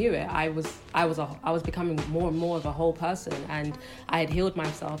before I knew it, I was becoming more and more of a whole person, and I had healed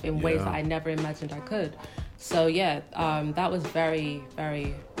myself in ways that I never imagined I could. So that was very,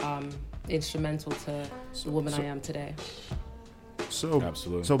 very instrumental to the woman I am today. So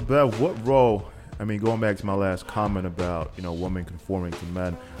absolutely. So Bev, what role? I mean, going back to my last comment about women conforming to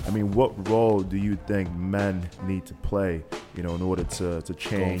men. I mean, what role do you think men need to play, in order to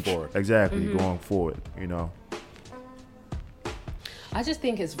change? Going forward. Exactly, going forward. I just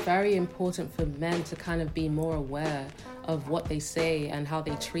think it's very important for men to kind of be more aware of what they say and how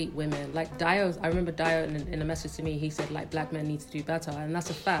they treat women. Like I remember Dio in a message to me, he said like black men need to do better, and that's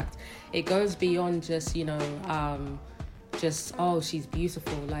a fact. It goes beyond just she's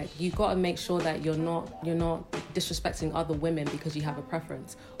beautiful. Like you got to make sure that you're not disrespecting other women because you have a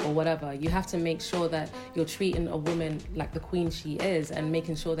preference or whatever. You have to make sure that you're treating a woman like the queen she is, and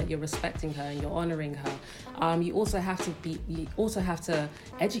making sure that you're respecting her and you're honoring her. You also have to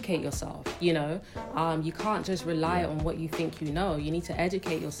educate yourself. You can't just rely on what you think you know. You need to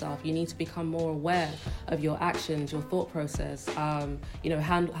educate yourself. You need to become more aware of your actions, your thought process. How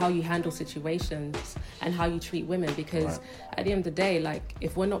you handle situations and how you treat women, because at the end of the day, like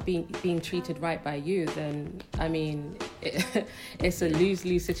if we're not being treated right by you, then I mean it's a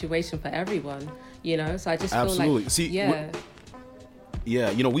lose-lose situation for everyone, so I just absolutely. Feel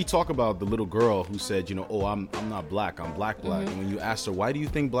like we talk about the little girl who said, I'm not black, I'm black. And when you asked her, why do you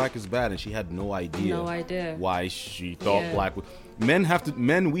think black is bad, and she had no idea why she thought black was. We have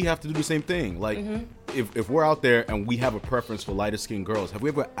to do the same thing. Like if we're out there and we have a preference for lighter skinned girls, have we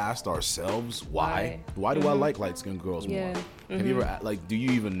ever asked ourselves why do I like light skinned girls more? Have you ever do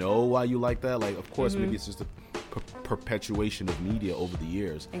you even know why you like that? Like, of course, maybe it's just a perpetuation of media over the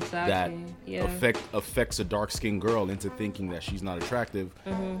years that affects a dark skinned girl into thinking that she's not attractive.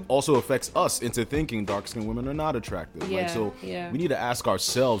 Also affects us into thinking dark skinned women are not attractive. We need to ask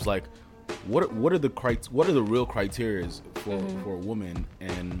ourselves, like, what are the real criteria for a woman,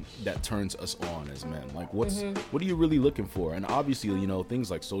 and that turns us on as men? Like, what are you really looking for? And obviously,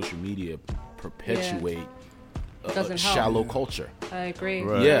 things like social media perpetuate shallow culture. I agree.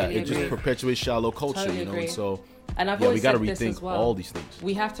 Right. Yeah, it just perpetuates shallow culture. Totally and so. And I've always we got to said this rethink as well. all these things.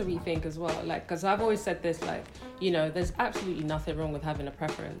 We have to rethink as well, like, because I've always said this, like, there's absolutely nothing wrong with having a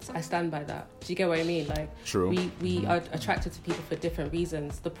preference. I stand by that. Do you get what I mean? Like, true. We are attracted to people for different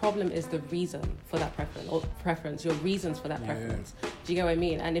reasons. The problem is the reason for that preference, your reasons for that preference. Do you get what I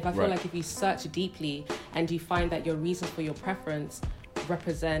mean? And if I feel like if you search deeply and you find that your reasons for your preference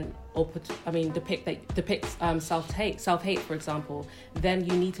represent or depicts self-hate, for example, then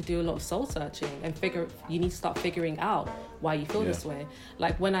you need to do a lot of soul searching and you need to start figuring out why you feel this way.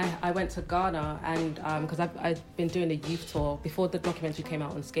 Like when I went to Ghana, and because I've been doing a youth tour before the documentary came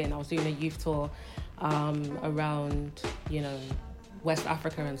out on Skin, I was doing a youth tour around West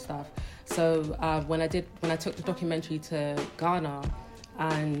Africa and stuff. So when I took the documentary to Ghana,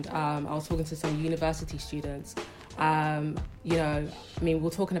 and I was talking to some university students, we're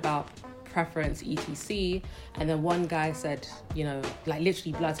talking about preference, etc. And then one guy said, like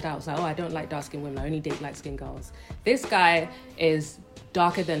literally blurted out, was like, I don't like dark-skinned women, I only date light-skinned girls. This guy is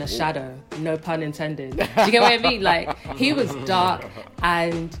darker than a shadow, no pun intended. Do you get what I mean? Like, he was dark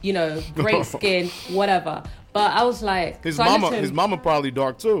and, great skin, whatever. But I was like... His mama probably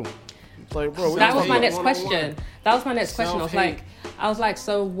dark too. It's like, bro, that was my next question. I was like,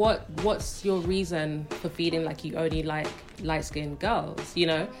 so what's your reason for feeling like you only like light-skinned girls,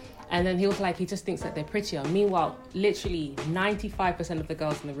 And then he was like, he just thinks that they're prettier. Meanwhile, literally 95% of the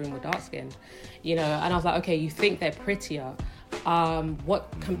girls in the room were dark-skinned, And I was like, okay, you think they're prettier.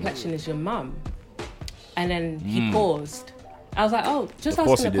 What complexion is your mum? And then he paused. I was like, just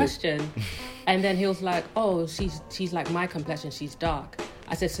asking a question. And then he was like, oh, she's like my complexion, she's dark.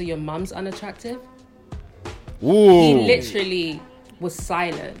 I said, so your mum's unattractive? Ooh. He literally was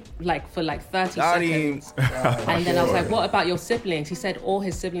silent, like for like 30 seconds. And then I was like, what about your siblings? He said all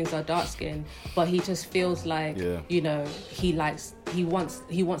his siblings are dark skinned, but he just feels like, you know, he wants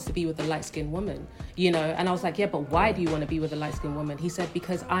to be with a light skinned woman, you know? And I was like, yeah, but why do you want to be with a light skinned woman? He said,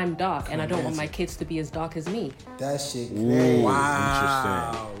 because I'm dark and I don't want my kids to be as dark as me. That shit crazy.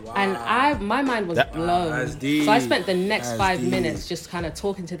 Wow. And my mind was blown. That's deep. So I spent the next 5 minutes just kind of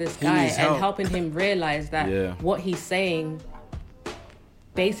talking to this guy and helping him realize that what he's saying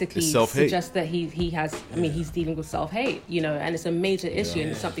basically suggests that he has, I mean, he's dealing with self-hate, you know, and it's a major issue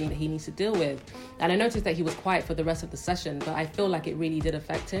and it's something that he needs to deal with. And I noticed that he was quiet for the rest of the session, but I feel like it really did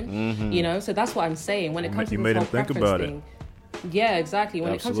affect him, you know? So that's what I'm saying. When it comes to this whole preference thing, yeah, exactly.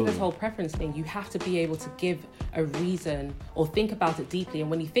 When it comes to this whole preference thing, you have to be able to give a reason or think about it deeply. And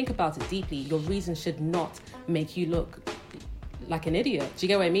when you think about it deeply, your reason should not make you look like an idiot. Do you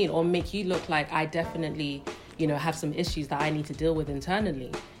get what I mean? Or make you look like I definitely, you know, have some issues that I need to deal with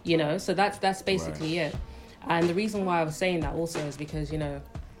internally, you know? So that's basically it. And the reason why I was saying that also is because, you know,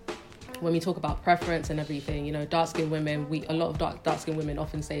 when we talk about preference and everything, you know, dark-skinned women, a lot of dark-skinned women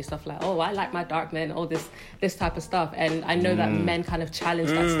often say stuff like, oh, I like my dark men, or this type of stuff. And I know that men kind of challenge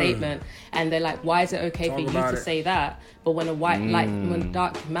that statement, and they're like, why is it okay for you to say that? But when when a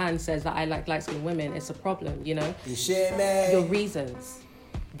dark man says that I like light-skinned women, it's a problem, you know? Your reasons.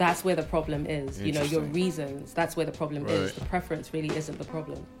 That's where the problem is. You know, your reasons, that's where the problem is. The preference really isn't the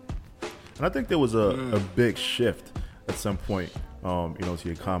problem. And I think there was a big shift at some point, you know, to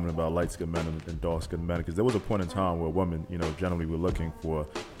your comment about light-skinned men and dark-skinned men, because there was a point in time where women, you know, generally were looking for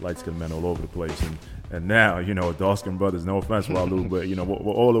light-skinned men all over the place, and now, you know, dark-skinned brothers, no offense, Walu, but, you know,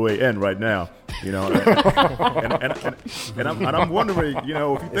 we're all the way in right now, you know, and I'm wondering, you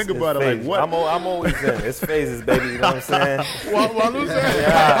know, if you think about it, like, what? I'm always in. It's phases, baby, you know what I'm saying? Walu's in.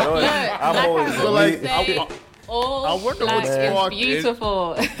 Yeah, I'm always in. Like, I wonder what sparked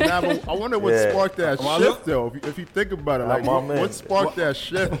beautiful. I wonder what sparked that shift, though. If you think about it, like what sparked that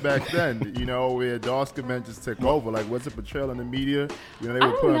shift back then? You know, where dark-skinned men just took over. Like, was it portrayal in the media? You know, they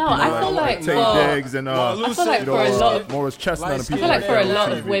were putting people like Tay Diggs and Morris Chestnut and people like that. I feel like for a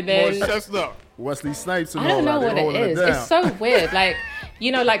lot of women, Morris Chestnut, Wesley Snipes, and I don't know all that. what it is. It's so weird. Like,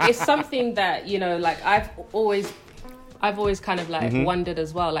 you know, like it's something that, you know, like I've always kind of like wondered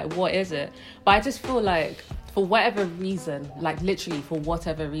as well. Like, what is it? But I just feel like, for whatever reason, like literally for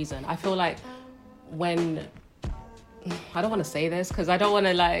whatever reason, I feel like when, I don't want to say this because I don't want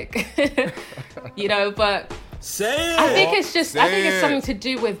to like, you know, but say it. I think it's something to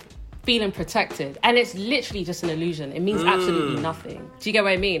do with feeling protected, and it's literally just an illusion. It means absolutely nothing. Do you get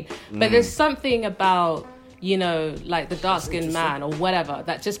what I mean? But there's something about, you know, like the dark-skinned man or whatever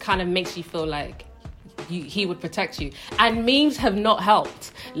that just kind of makes you feel like he would protect you. And memes have not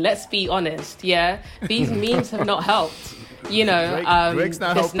helped. Let's be honest, yeah? These memes have not helped, you know, Drake's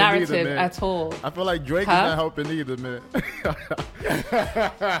not this narrative either, man. at all. I feel like Drake is not helping either, man.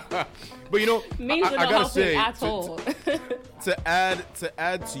 But, you know, memes are I not gotta helping say, at all. to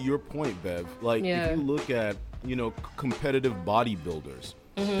add to your point, Bev, like if you look at, you know, competitive bodybuilders,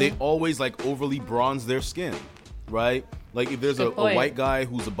 they always like overly bronze their skin, right? Like if there's a white guy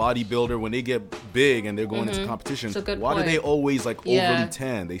who's a bodybuilder, when they get big and they're going into competition, why do they always like overly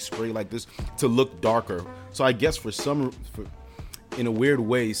tan? They spray like this to look darker. So I guess in a weird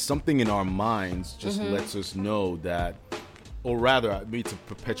way, something in our minds just lets us know that, or rather, maybe it's a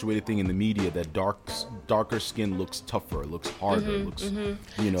perpetuated thing in the media, that darker skin looks tougher, looks harder, looks,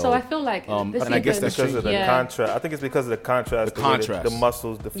 you know. So I feel like, and I guess that's because of the contrast. I think it's because of the contrast. The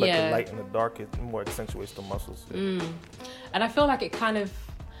muscles deflect the light and the dark. It more accentuates the muscles. And I feel like it kind of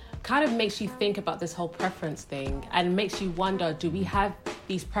makes you think about this whole preference thing, and makes you wonder: do we have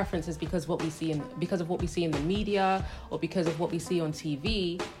these preferences because of what we see in the media, or because of what we see on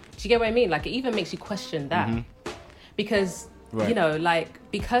TV? Do you get what I mean? Like, it even makes you question that. Because, you know, like,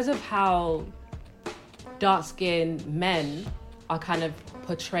 because of how dark-skinned men are kind of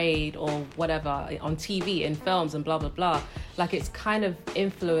portrayed or whatever on TV, in films and blah, blah, blah, like, it's kind of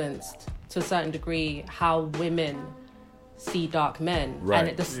influenced to a certain degree how women see dark men. Right.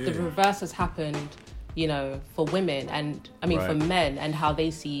 And the reverse has happened, you know, for women and, for men, and how they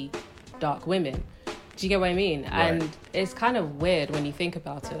see dark women. Do you get what I mean? Right. And it's kind of weird when you think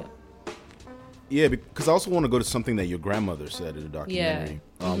about it. Yeah, because I also want to go to something that your grandmother said in the documentary.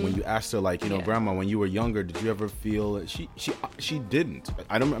 When you asked her, like, you know, Grandma, when you were younger, did you ever feel... She didn't.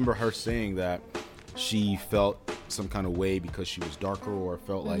 I don't remember her saying that she felt some kind of way because she was darker, or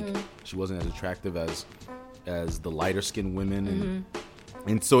felt like she wasn't as attractive as the lighter skinned women.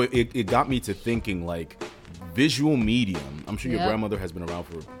 And so it got me to thinking, like, visual medium. I'm sure your grandmother has been around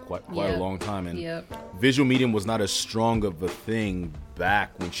for quite a long time, and visual medium was not as strong of a thing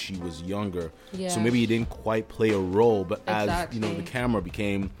back when she was younger. Yeah. So maybe it didn't quite play a role, but as you know, the camera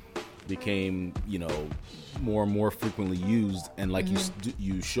became more and more frequently used, and like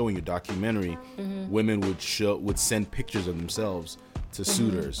you show in your documentary, women would send pictures of themselves to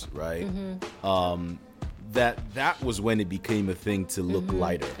suitors, right? That was when it became a thing to look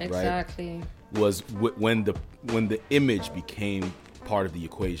lighter, right? Exactly. Was when the image became part of the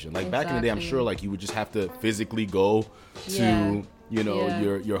equation. Like back in the day, I'm sure like you would just have to physically go to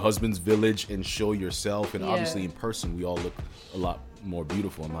your husband's village and show yourself, and obviously in person we all look a lot more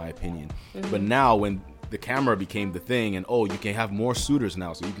beautiful in my opinion. But now when the camera became the thing, and you can have more suitors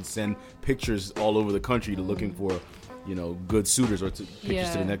now, so you can send pictures all over the country to looking for good suitors, or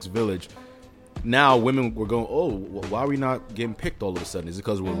pictures to the next village. Now women were going, why are we not getting picked all of a sudden? Is it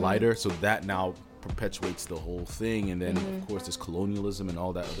because we're lighter? So that now perpetuates the whole thing, and then of course there's colonialism and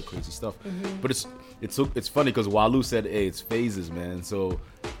all that other crazy stuff. But it's funny because Walu said, hey, it's phases, man. So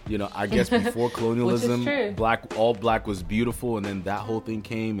I guess before colonialism, all black was beautiful, and then that whole thing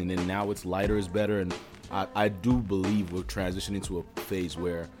came, and then now it's lighter is better. And I do believe we're transitioning to a phase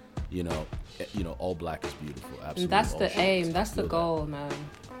where all black is beautiful. Absolutely. That's the aim. That's the goal, man.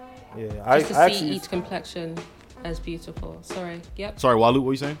 Yeah, I see each complexion as beautiful. Sorry. Yep. Sorry, Walu, what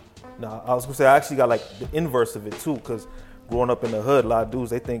were you saying? No, I was gonna say I actually got like the inverse of it too, because growing up in the hood, a lot of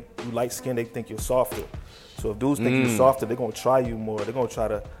dudes, they think you light skin, they think you're softer. So if dudes think you're softer, they're gonna try you more. They're gonna try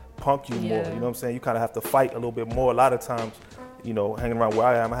to punk you more. You know what I'm saying? You kind of have to fight a little bit more. A lot of times, hanging around where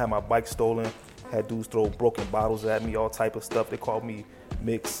I am, I had my bike stolen, had dudes throw broken bottles at me, all type of stuff. They called me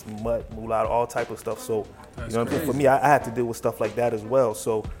mixed, mutt, mulatto, all type of stuff. So for me, I had to deal with stuff like that as well.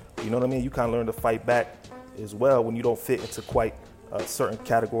 So you know what I mean? You kind of learn to fight back as well when you don't fit into quite certain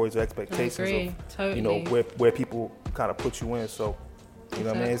categories or expectations of where people kind of put you in. So you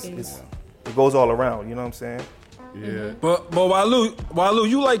know what I mean? It goes all around. You know what I'm saying? Yeah. But Walu,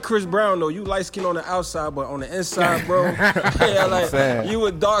 you like Chris Brown though. You light skin on the outside, but on the inside, bro. You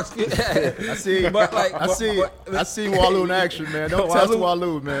a dark skin. I see Walu in action, man. Don't test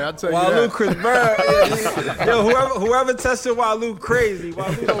Walu, man. I tell you that. Chris Brown. Yo, whoever tested Walu crazy.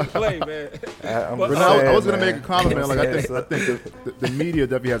 Walu don't play, man. I was gonna make a comment, man. Like I think the media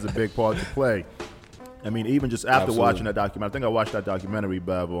definitely has a big part to play. I mean, even just after watching that documentary, I think I watched that documentary,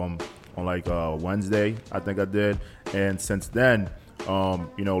 Bev, on like Wednesday, I think I did. And since then,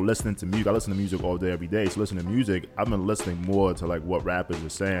 listening to music, I listen to music all day, every day. So listening to music, I've been listening more to like what rappers are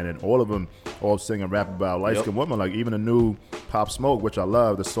saying, and all of them all sing and rap about light-skinned women. Like even the new Pop Smoke, which I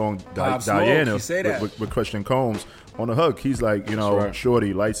love, the song Diana with Christian Combs. On the hook, he's like,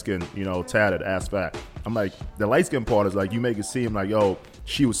 shorty, light-skinned, tatted, ass fat. I'm like, the light-skinned part is like, you make it seem like,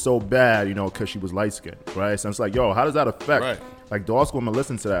 she was so bad, because she was light-skinned, right? So it's like, how does that affect? Right. Like, dark women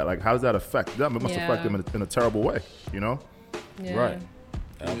listen to that. Like, how does that affect them? It must affect them in a terrible way, Yeah. Right.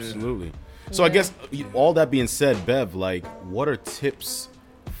 Absolutely. So I guess, all that being said, Bev, like, what are tips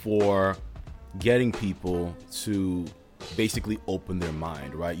for getting people to basically open their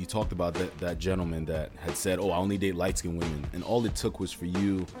mind, right? You talked about that gentleman that had said, I only date light-skinned women. And all it took was for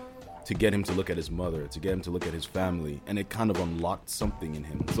you to get him to look at his mother, to get him to look at his family, and it kind of unlocked something in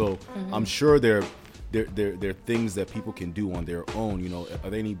him. So I'm sure there are things that people can do on their own. Are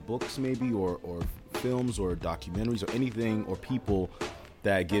there any books maybe or films or documentaries or anything, or people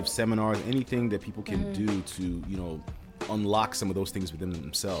that give seminars, anything that people can do to, unlock some of those things within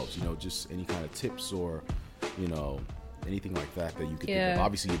themselves? Just any kind of tips or, anything like that you could think of.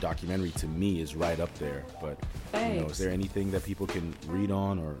 Obviously, your documentary to me is right up there, but is there anything that people can read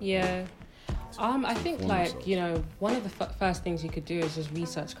on or? Yeah. I think one of the first things you could do is just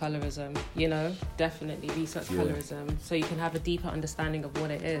research colorism, definitely research colorism, so you can have a deeper understanding of what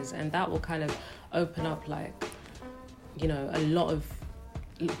it is, and that will kind of open up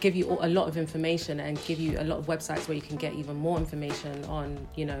give you a lot of information, and give you a lot of websites where you can get even more information on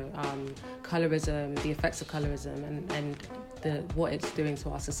colorism, the effects of colorism, and what it's doing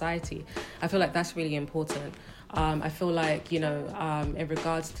to our society. I feel like that's really important. I feel like in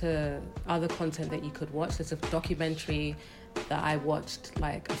regards to other content that you could watch, there's a documentary that I watched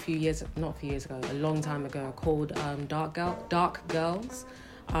like a long time ago, called Dark Girls.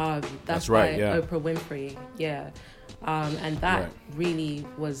 That's right, by Oprah Winfrey. And that really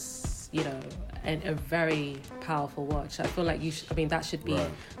was, a very powerful watch. I feel like that should be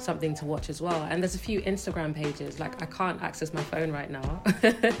something to watch as well. And there's a few Instagram pages. Like, I can't access my phone right now.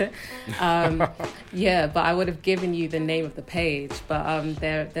 But I would have given you the name of the page. But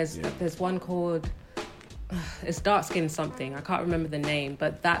there's one called, it's dark skin something. I can't remember the name,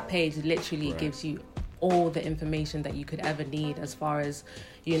 but that page literally gives you all the information that you could ever need as far as,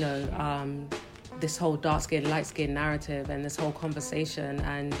 you know, this whole dark skin, light skin narrative and this whole conversation,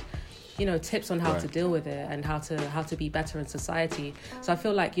 and, you know, tips on how to deal with it and how to be better in society. So I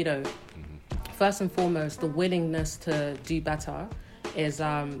feel like, you know, first and foremost, the willingness to do better is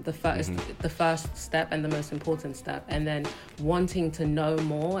the first step and the most important step, and then wanting to know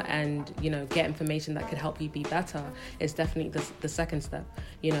more and, you know, get information that could help you be better is definitely the second step,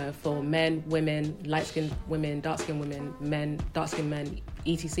 you know, for men, women, light-skinned women, dark-skinned women, men, dark-skinned men,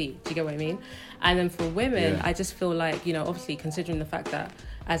 etc. Do you get what I mean? And then for women, I just feel like, you know, obviously considering the fact that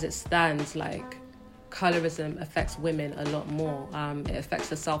as it stands, like, colorism affects women a lot more. It affects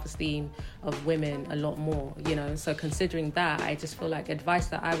the self-esteem of women a lot more, you know. So considering that, I just feel like advice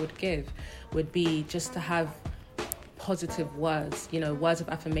that I would give would be just to have positive words, you know, words of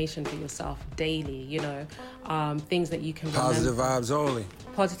affirmation for yourself daily, you know, things that you can remember. Positive vibes only.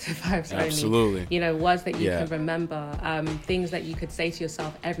 Positive vibes only. Absolutely. You know, words that you can remember, things that you could say to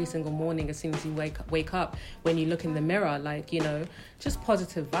yourself every single morning as soon as you wake up, when you look in the mirror, like, you know, just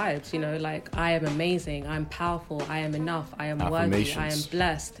positive vibes, you know, like, I am amazing, I'm powerful, I am enough, I am worthy, I am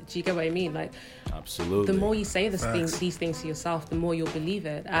blessed. Do you get what I mean? Like, absolutely. The more you say these things to yourself, the more you'll believe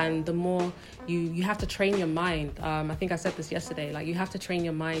it, and the more you have to train your mind. I think I said this yesterday, like, you have to train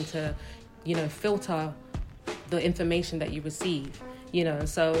your mind to, you know, filter the information that you receive, you know,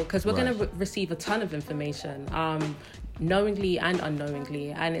 so because we're going to receive a ton of information, knowingly and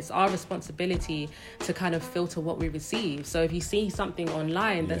unknowingly, and it's our responsibility to kind of filter what we receive. So if you see something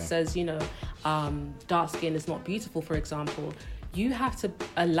online that says, you know, dark skin is not beautiful, for example, you have to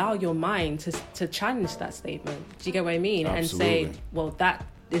allow your mind to challenge that statement. Do you get what I mean? Absolutely. And say, well, that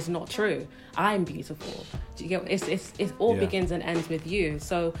is not true. I'm beautiful. Do you get? It all begins and ends with you.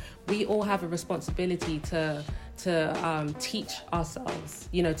 So we all have a responsibility to teach ourselves.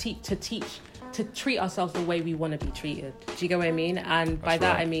 You know, to treat ourselves the way we want to be treated. Do you get what I mean? And by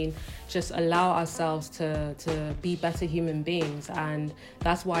that I mean just allow ourselves to be better human beings. And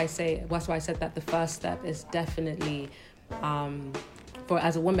that's why I said that the first step is definitely for,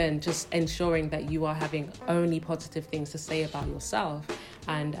 as a woman, just ensuring that you are having only positive things to say about yourself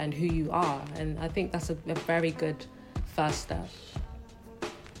and who you are. And I think that's a very good first step.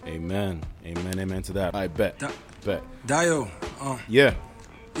 Amen to that. I bet. Dio. Yeah,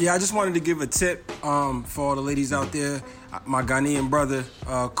 I just wanted to give a tip for all the ladies out there. My Ghanaian brother,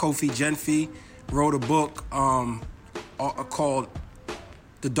 Kofi Genfi, wrote a book called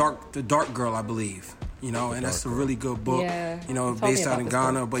The Dark Girl, I believe. You know, and that's a really good book. Yeah, you know, based out in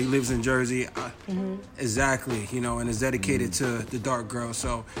Ghana, but he lives in Jersey. Exactly. You know, and is dedicated to the dark girl.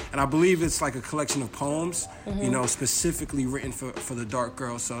 So, and I believe it's like a collection of poems. You know, specifically written for the dark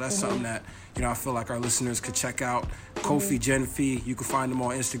girl. So that's something that, you know, I feel like our listeners could check out. Kofi Genfi. You can find him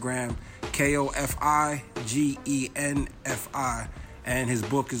on Instagram, KOFIGENFI, and his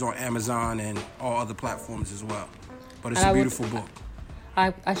book is on Amazon and all other platforms as well. But it's a beautiful book.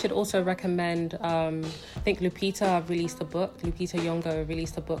 I should also recommend, I think Lupita released a book. Lupita Nyong'o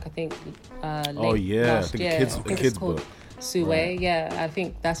released a book, I think, last year. I think a kid's book. Sue, yeah, I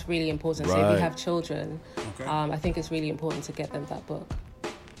think that's really important. So if you have children, I think it's really important to get them that book.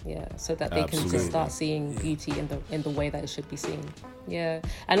 Yeah, so that they can just start seeing beauty in the way that it should be seen. Yeah,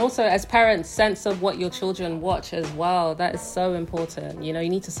 and also as parents, censor what your children watch as well. That is so important. You know, you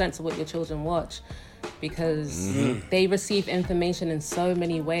need to censor what your children watch, because they receive information in so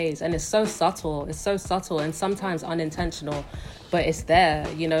many ways, and it's so subtle and sometimes unintentional, but it's there,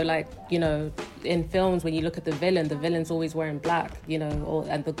 you know, like, you know, in films when you look at the villain's always wearing black, you know,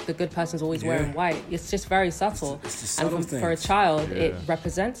 and the good person's always wearing white. It's just very subtle. It's and for a child, it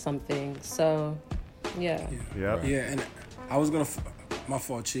represents something. So, yeah. And I was gonna, my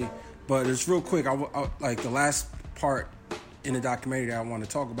fault, Chi, but it's real quick. I like the last part in the documentary that I want to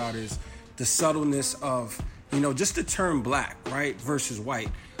talk about is the subtleness of, you know, just the term black, right, versus white.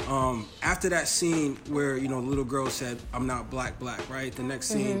 After that scene where, you know, the little girl said, I'm not black, right? The next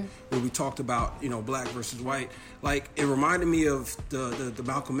scene where we talked about, you know, black versus white, like, it reminded me of the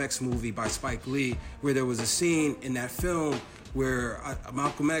Malcolm X movie by Spike Lee, where there was a scene in that film where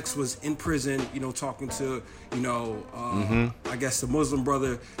Malcolm X was in prison, you know, talking to, you know, I guess the Muslim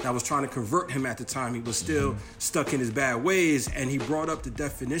brother that was trying to convert him at the time. He was still stuck in his bad ways, and he brought up the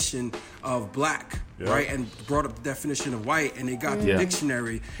definition of black, right? And brought up the definition of white, and they got the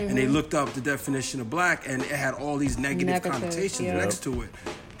dictionary, and they looked up the definition of black, and it had all these negative connotations next to it.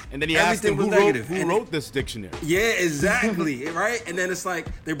 And then he asked him, who wrote this dictionary? Yeah, exactly, right? And then it's like,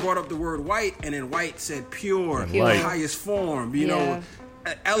 they brought up the word white, and then white said pure, highest form, you know,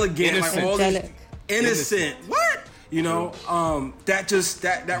 elegant, innocent. Like all these innocent. What? You know, that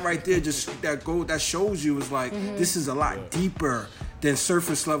right there, that shows you is like this is a lot deeper than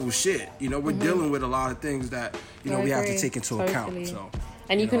surface level shit. You know, we're dealing with a lot of things that we have to take into account. So,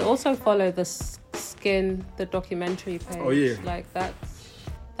 and you can also follow the Skin, the documentary page. Oh yeah, like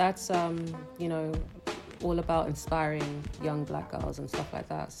that's all about inspiring young black girls and stuff like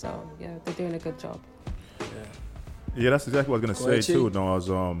that. So yeah, they're doing a good job. Yeah, that's exactly what I was going to say, too. No, I was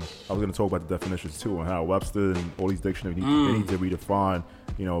going to talk about the definitions, too, and how Webster and all these dictionaries need to redefine,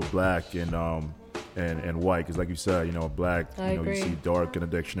 black and white. Because like you said, black, you see dark in the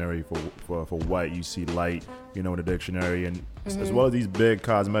dictionary. For white, you see light, in the dictionary. And as well as these big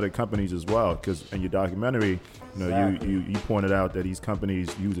cosmetic companies as well. Because in your documentary, you pointed out that these companies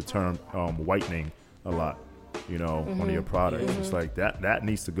use the term whitening a lot. One of your products. It's like that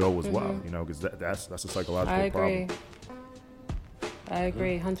needs to go as well, because that's a psychological problem. I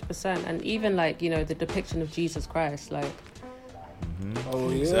agree 100%. And even like, the depiction of Jesus Christ, like oh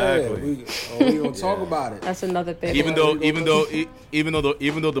yeah, exactly. We gonna talk about it. That's another big even though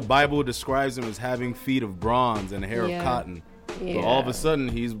the Bible describes him as having feet of bronze and hair of cotton. Yeah. But all of a sudden,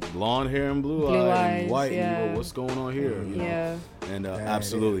 he's blonde hair and blue eyes and white. And you go, what's going on here? And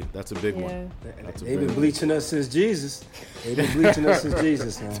absolutely, that's a big one. They've been bleaching us since Jesus. Man.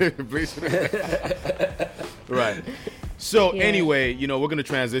 Right. So anyway, we're going to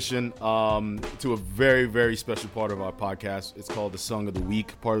transition to a very, very special part of our podcast. It's called the Song of the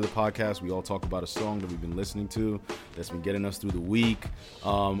Week part of the podcast. We all talk about a song that we've been listening to that's been getting us through the week.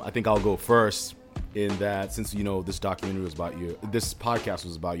 I think I'll go first. In that, since this podcast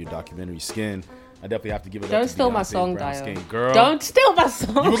was about your documentary Skin, I definitely have to give it up to Don't steal my song, Dio. Girl. Don't steal my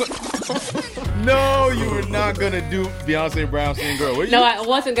song. No, you were not gonna do Beyonce Brown Skin Girl. No, I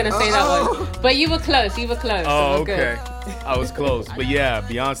wasn't gonna say that one. But you were close. Oh, okay. I was close, but yeah,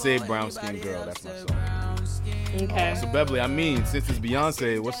 Beyonce Brown Skin Girl. That's my song. Okay. So Beverly, since it's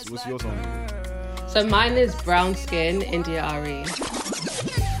Beyonce, what's your song? So mine is Brown Skin, India Ari.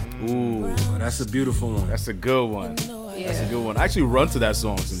 Ooh, that's a beautiful one. That's a good one. Yeah. That's a good one. I actually run to that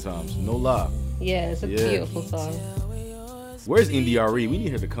song sometimes. No lie. Yeah, it's a beautiful song. Where's India Ari? We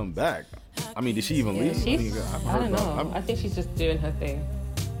need her to come back. I mean, did she even leave? I don't know. I think she's just doing her thing.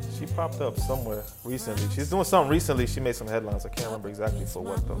 She popped up somewhere recently. She's doing something recently. She made some headlines. I can't remember exactly for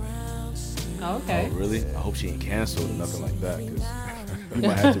what though. Oh, okay. Oh, really? I hope she ain't canceled or nothing like that, because you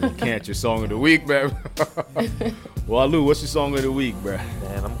might have to recant your song of the week, man. Well, Lou, what's your song of the week, bro?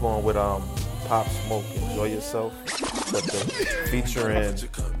 Man, I'm going with Pop Smoke, Enjoy Yourself, but featuring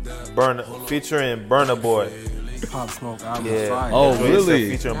Burna Boy. Pop Smoke, fire. Oh,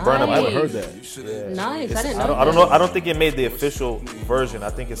 really? Featuring Burna Boy. I haven't heard that. Yeah. Nice. I didn't know. I don't know. I don't think it made the official version. I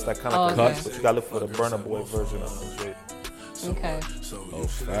think it's like kind of cut, okay. But you gotta look for the Burna Boy version of it. Okay. Oh,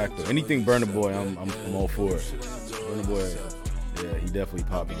 factor. Anything Burna Boy, I'm all for it. Burna Boy, yeah, he definitely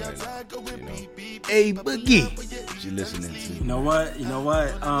popping right now. Hey, Boogie, what you listening to? You know what?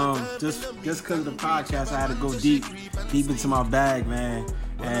 Just because of the podcast, I had to go deep into my bag, man.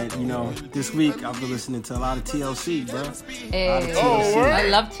 And this week I've been listening to a lot of TLC, bro. Hey, I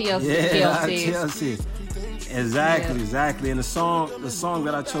love TLC. Yeah, TLC. Exactly. And the song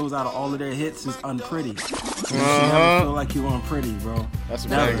that I chose out of all of their hits is Unpretty. You never feel like you unpretty, bro. That's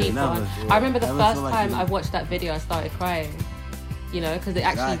never. I remember the first time I watched that video, I started crying. Because it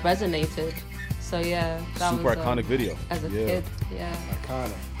actually resonated. So yeah, that super was iconic video. As a kid, yeah.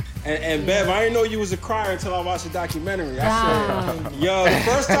 Iconic. And Bev, I didn't know you was a crier until I watched the documentary. I said, yo, the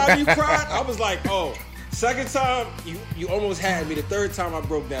first time you cried, I was like, oh. Second time, you almost had me. The third time, I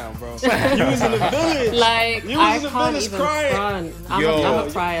broke down, bro. You was in the village. Like, you was in the village crying. I'm a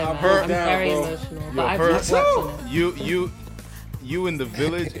crier, man. I'm very emotional. But I've worked on it. You in the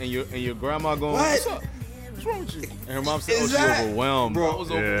village and your grandma going, what's up? What's wrong with you? And her mom said, she's overwhelmed. Bro, I was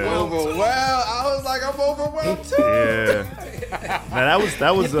overwhelmed. I was like, I'm overwhelmed too. Yeah. Man,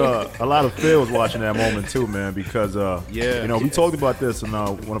 that was a lot of feels watching that moment too, man, because we talked about this in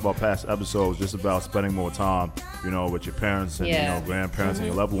one of our past episodes, just about spending more time, with your parents and grandparents and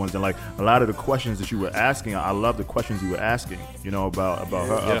your loved ones, and like a lot of the questions that you were asking, I love the questions you were asking, about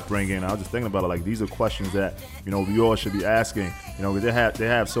her upbringing. I was just thinking about it, like these are questions that we all should be asking, because they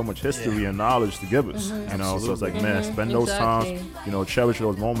have so much history and knowledge to give us, So it's like, man, spend those times, cherish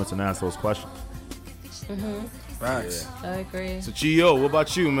those moments and ask those questions. Right. I agree. So Gio, what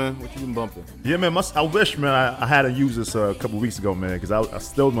about you, man? What you been bumping? Yeah, man, I wish, man, I hadn't used this a couple weeks ago, man, because I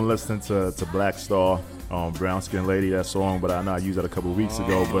still been listening to Black Star, Brown Skin Lady, that song, but I know I used that a couple weeks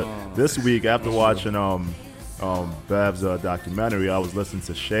ago. But this week, after watching Bev's documentary, I was listening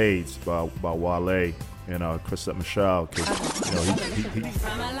to Shades by Wale and Chris Michelle, because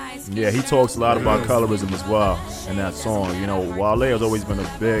he talks a lot about colorism as well in that song. You know, Wale has always been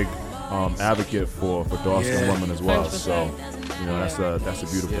a big advocate for dark-skinned women as well. 100%. So, you know, that's a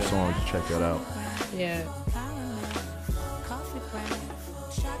beautiful song. You should check that out. Yeah.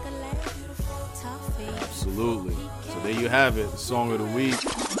 Absolutely. So there you have it, the song of the week.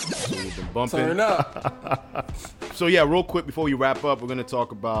 So we've been bumping. Turn up. So yeah, real quick before we wrap up, we're going to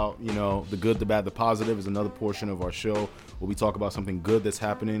talk about, you know, the good, the bad, the positive is another portion of our show where we talk about something good that's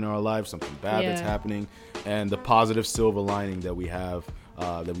happening in our lives, something bad that's happening, and the positive silver lining that we have,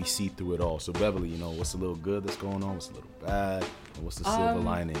 that we see through it all. So Beverly, you know, what's a little good that's going on? What's a little bad? And what's the silver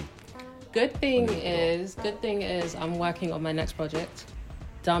lining? Good thing is I'm working on my next project.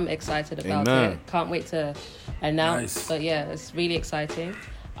 Dumb excited about Amen. it. Can't wait to announce. Nice. But yeah, it's really exciting.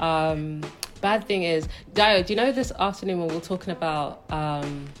 Bad thing is, Dio, do you know this afternoon when we were talking about,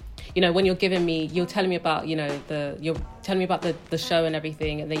 you know, when you're telling me about, you know, you're telling me about the show and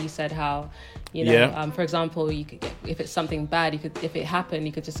everything, and then you said how, you know, for example, you could, if it's something bad, if it happened,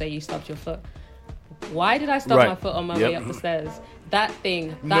 you could just say you stubbed your foot. Why did I stub my foot on my way up the stairs? That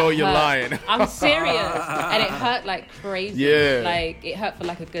thing. No, you're hurt. lying. I'm serious. And it hurt like crazy. Yeah. Like, it hurt for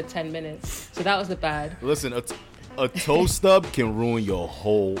like a good 10 minutes. So that was the bad. Listen, a toe stub can ruin your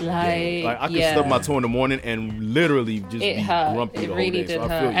whole day. Like, I can stub my toe in the morning and literally just be grumpy the whole day. It really did so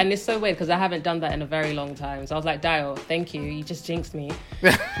hurt. And it's so weird because I haven't done that in a very long time. So I was like, Dio, thank you. You just jinxed me.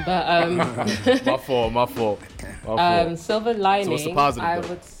 But my fault. Silver lining. So what's the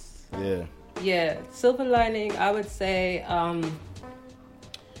positive? Yeah, silver lining, I would say,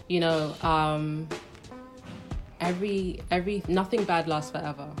 you know, nothing bad lasts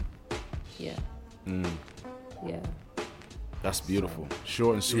forever. Yeah. Yeah. That's beautiful.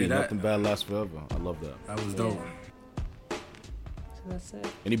 Short and sweet. Nothing bad lasts forever. I love that. That was dope. So that's it.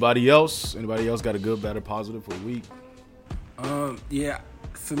 Anybody else? Anybody else got a good, bad, or positive for the week? Yeah,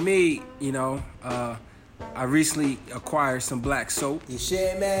 for me, you know, I recently acquired some black soap. You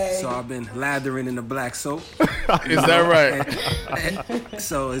shit, man. So I've been lathering in the black soap. Is that right?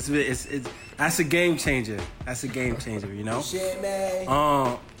 So it's that's a game changer. That's a game changer, you know. Shit,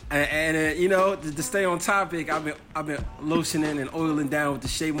 man. And you know, to stay on topic, I've been lotioning and oiling down with the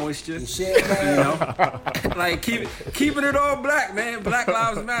Shea Moisture. You shit, man. You know, like keeping it all black, man. Black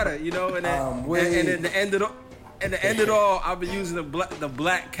lives matter, you know. And at the end of it all, I've been using the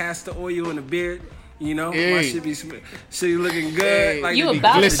black castor oil in the beard. You know, my shit be looking good. Like you the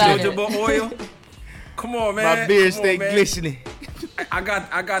about jojoba oil. Come on, man. My beard stay glistening. I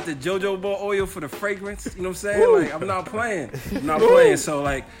got the jojoba oil for the fragrance. You know what I'm saying? Like I'm not playing. So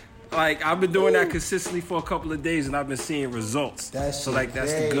like I've been doing that consistently for a couple of days, and I've been seeing results. That's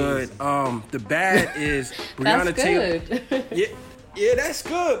the good. The bad is Breonna Taylor. Yeah, that's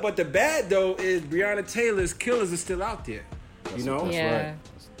good. But the bad though is Breonna Taylor's killers are still out there. You know? That's right.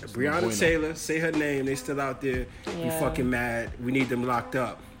 Breonna Taylor, say her name, they still out there. Yeah. We fucking mad. We need them locked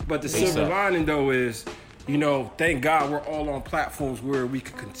up. But the silver lining though is, you know, thank God we're all on platforms where we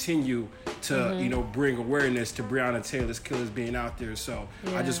could continue to, you know, bring awareness to Breonna Taylor's killers being out there. So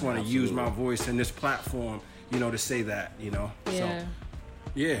I just want to use my voice in this platform, you know, to say that, you know. Yeah. So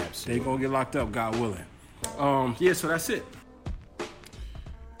yeah, they gonna get locked up, God willing. So that's it.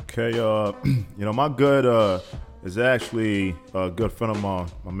 Okay, you know, my good is actually a good friend of mine,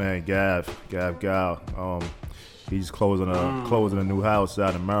 my man Gav Gal. He's closing a new house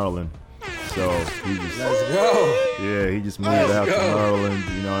out in Maryland. So he just Let's go. Yeah, he just moved out to Maryland.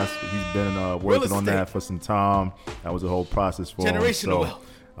 You know, he's been working on that for some time. That was a whole process for him. So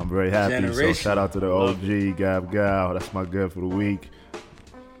I'm very happy. So shout out to the OG Gav Gal. That's my good for the week.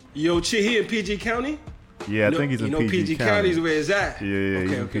 Yo, he in PG County? Yeah, I think he's in PG County. County's where it's at. Yeah,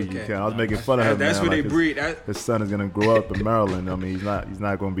 he's in PG County. I was making fun of him. That's where they breed. His son is gonna grow up in Maryland. I mean, he's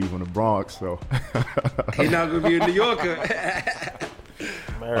not gonna be from the Bronx, so he's not gonna be a New Yorker.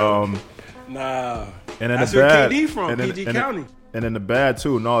 Nah. And then that's the bad, where KD from, PG County. And then the bad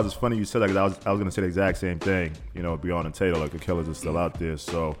too. No, it's funny you said that because I was gonna say the exact same thing. You know, Breonna Taylor, like the killers are still out there.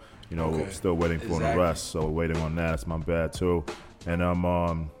 So you know, we're still waiting for an arrest. So waiting on that. It's my bad too. And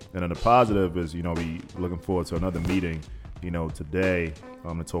and then the positive is, you know, we looking forward to another meeting, you know, today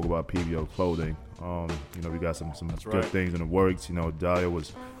to talk about PVO clothing. You know, we got some good things in the works. You know, Dahlia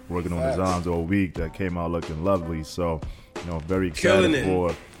was working on designs all week that came out looking lovely. So, you know, very excited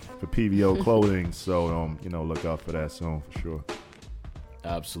for PVO clothing. So, you know, look out for that soon for sure.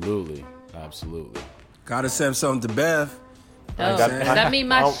 Absolutely. Gotta send something to Bev. Oh, does that mean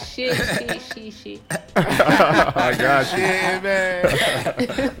my shit? I got you. Yeah, man.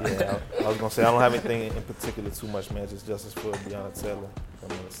 Yeah, I was gonna say I don't have anything in particular too much, man. Just justice for Breonna Taylor. I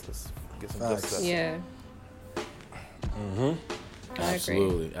mean, let's get some justice. Yeah.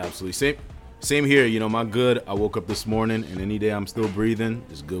 Absolutely. Same here. You know, my good. I woke up this morning, and any day I'm still breathing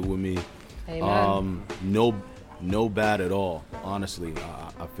is good with me. Amen. No bad at all. Honestly,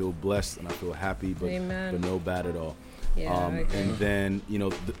 I feel blessed and I feel happy, but no bad at all. Yeah, and then, you know,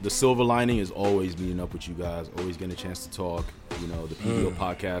 the silver lining is always meeting up with you guys, always getting a chance to talk. You know, the PVO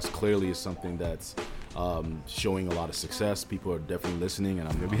podcast clearly is something that's showing a lot of success. People are definitely listening,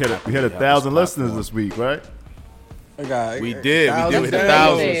 and we had 1,000 listeners this week, right? We did hit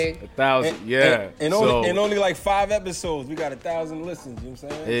 1,000. Yeah. And only like 5 episodes, we got 1,000 listens. You know what I'm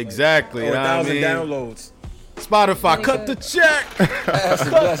saying? Exactly. Or 1,000 downloads. Spotify, cut the check.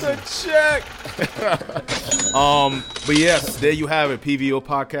 Cut the check. But yes, there you have it. PVO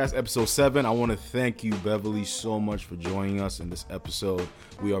Podcast, episode 7. I want to thank you, Beverly, so much for joining us in this episode.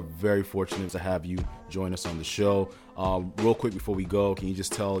 We are very fortunate to have you join us on the show. Real quick before we go, can you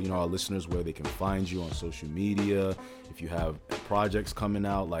just tell our listeners where they can find you on social media? If you have projects coming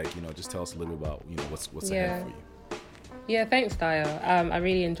out, just tell us a little bit about what's ahead for you. Yeah, thanks, Daya. I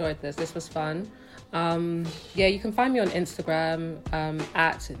really enjoyed this. This was fun. You can find me on Instagram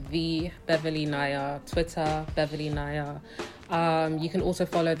at the Beverly Naya, Twitter Beverly Naya. You can also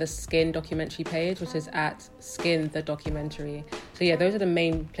follow the Skin documentary page, which is at Skin the Documentary. So yeah, those are the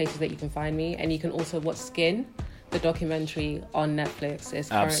main places that you can find me, and you can also watch Skin the documentary on Netflix. It's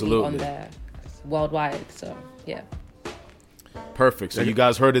currently on there worldwide. So yeah. Perfect. So you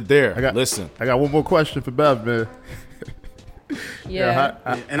guys heard it there. I got one more question for Bev, man. Yeah.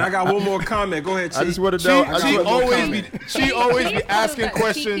 And I got one more comment. Go ahead, Chief. I just want to know. She always be asking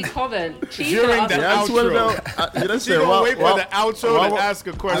questions during the outro. She gonna wait for the outro to ask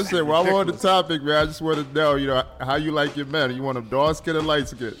a question. I said, while we're on the topic, man, I just want to know, how you like your men. You want them dark skin or light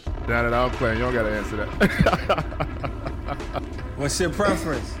skin? I'm playing. You don't got to answer that. What's your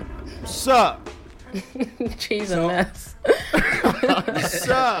preference? What's up? Cheese a mess. What's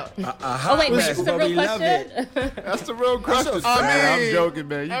up? Oh wait, this is the real question? That's the real question. I'm joking,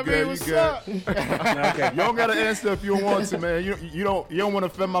 man. You good? Okay. You don't gotta answer if you don't want to, man. You don't want to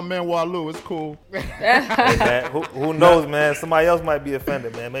offend my man Walu. It's cool. Hey, man, who knows, man? Somebody else might be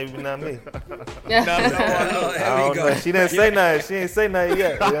offended, man. Maybe not me. She didn't say nothing. She ain't say nothing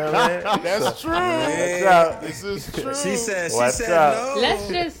yet. You know what I mean? That's true. Watch out. This is true. She said no. Let's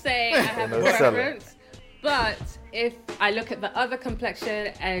just say I have a preference. But if I look at the other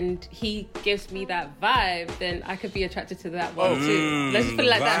complexion and he gives me that vibe, then I could be attracted to that one too. Let's just put it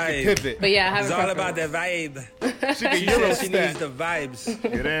like that. Pivot. But yeah, I have It's a all preference. about the vibe. She needs the vibes.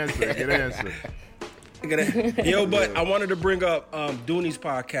 Good answer. Yo, but I wanted to bring up Dooney's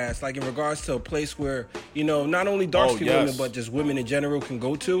podcast, like in regards to a place where, not only dark-skinned women, but just women in general can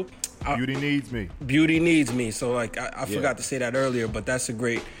go to. Beauty needs me. Beauty needs me. So, I forgot to say that earlier, but that's a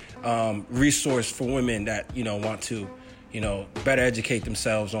great resource for women that, want to, better educate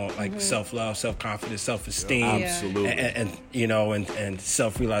themselves on, self-love, self-confidence, self-esteem. Absolutely. And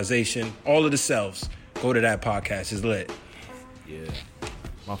self-realization. All of the selves. Go to that podcast. It's lit. Yeah.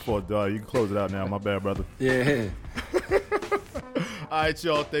 My fault, dog. You can close it out now. My bad, brother. Yeah. All right,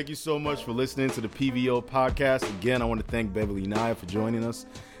 y'all. Thank you so much for listening to the PVO podcast. Again, I want to thank Beverly Naya for joining us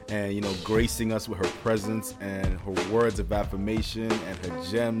and, gracing us with her presence and her words of affirmation and her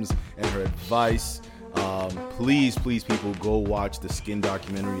gems and her advice. Please, people, go watch the Skin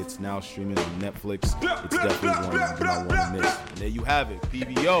documentary. It's now streaming on Netflix. It's definitely one you do not want to miss. And there you have it.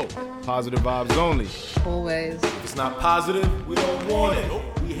 PVO. Positive vibes only. Always. If it's not positive, we don't want it.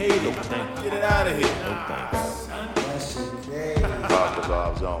 We hate it. Get it out of here. Positive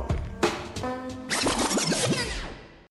vibes only.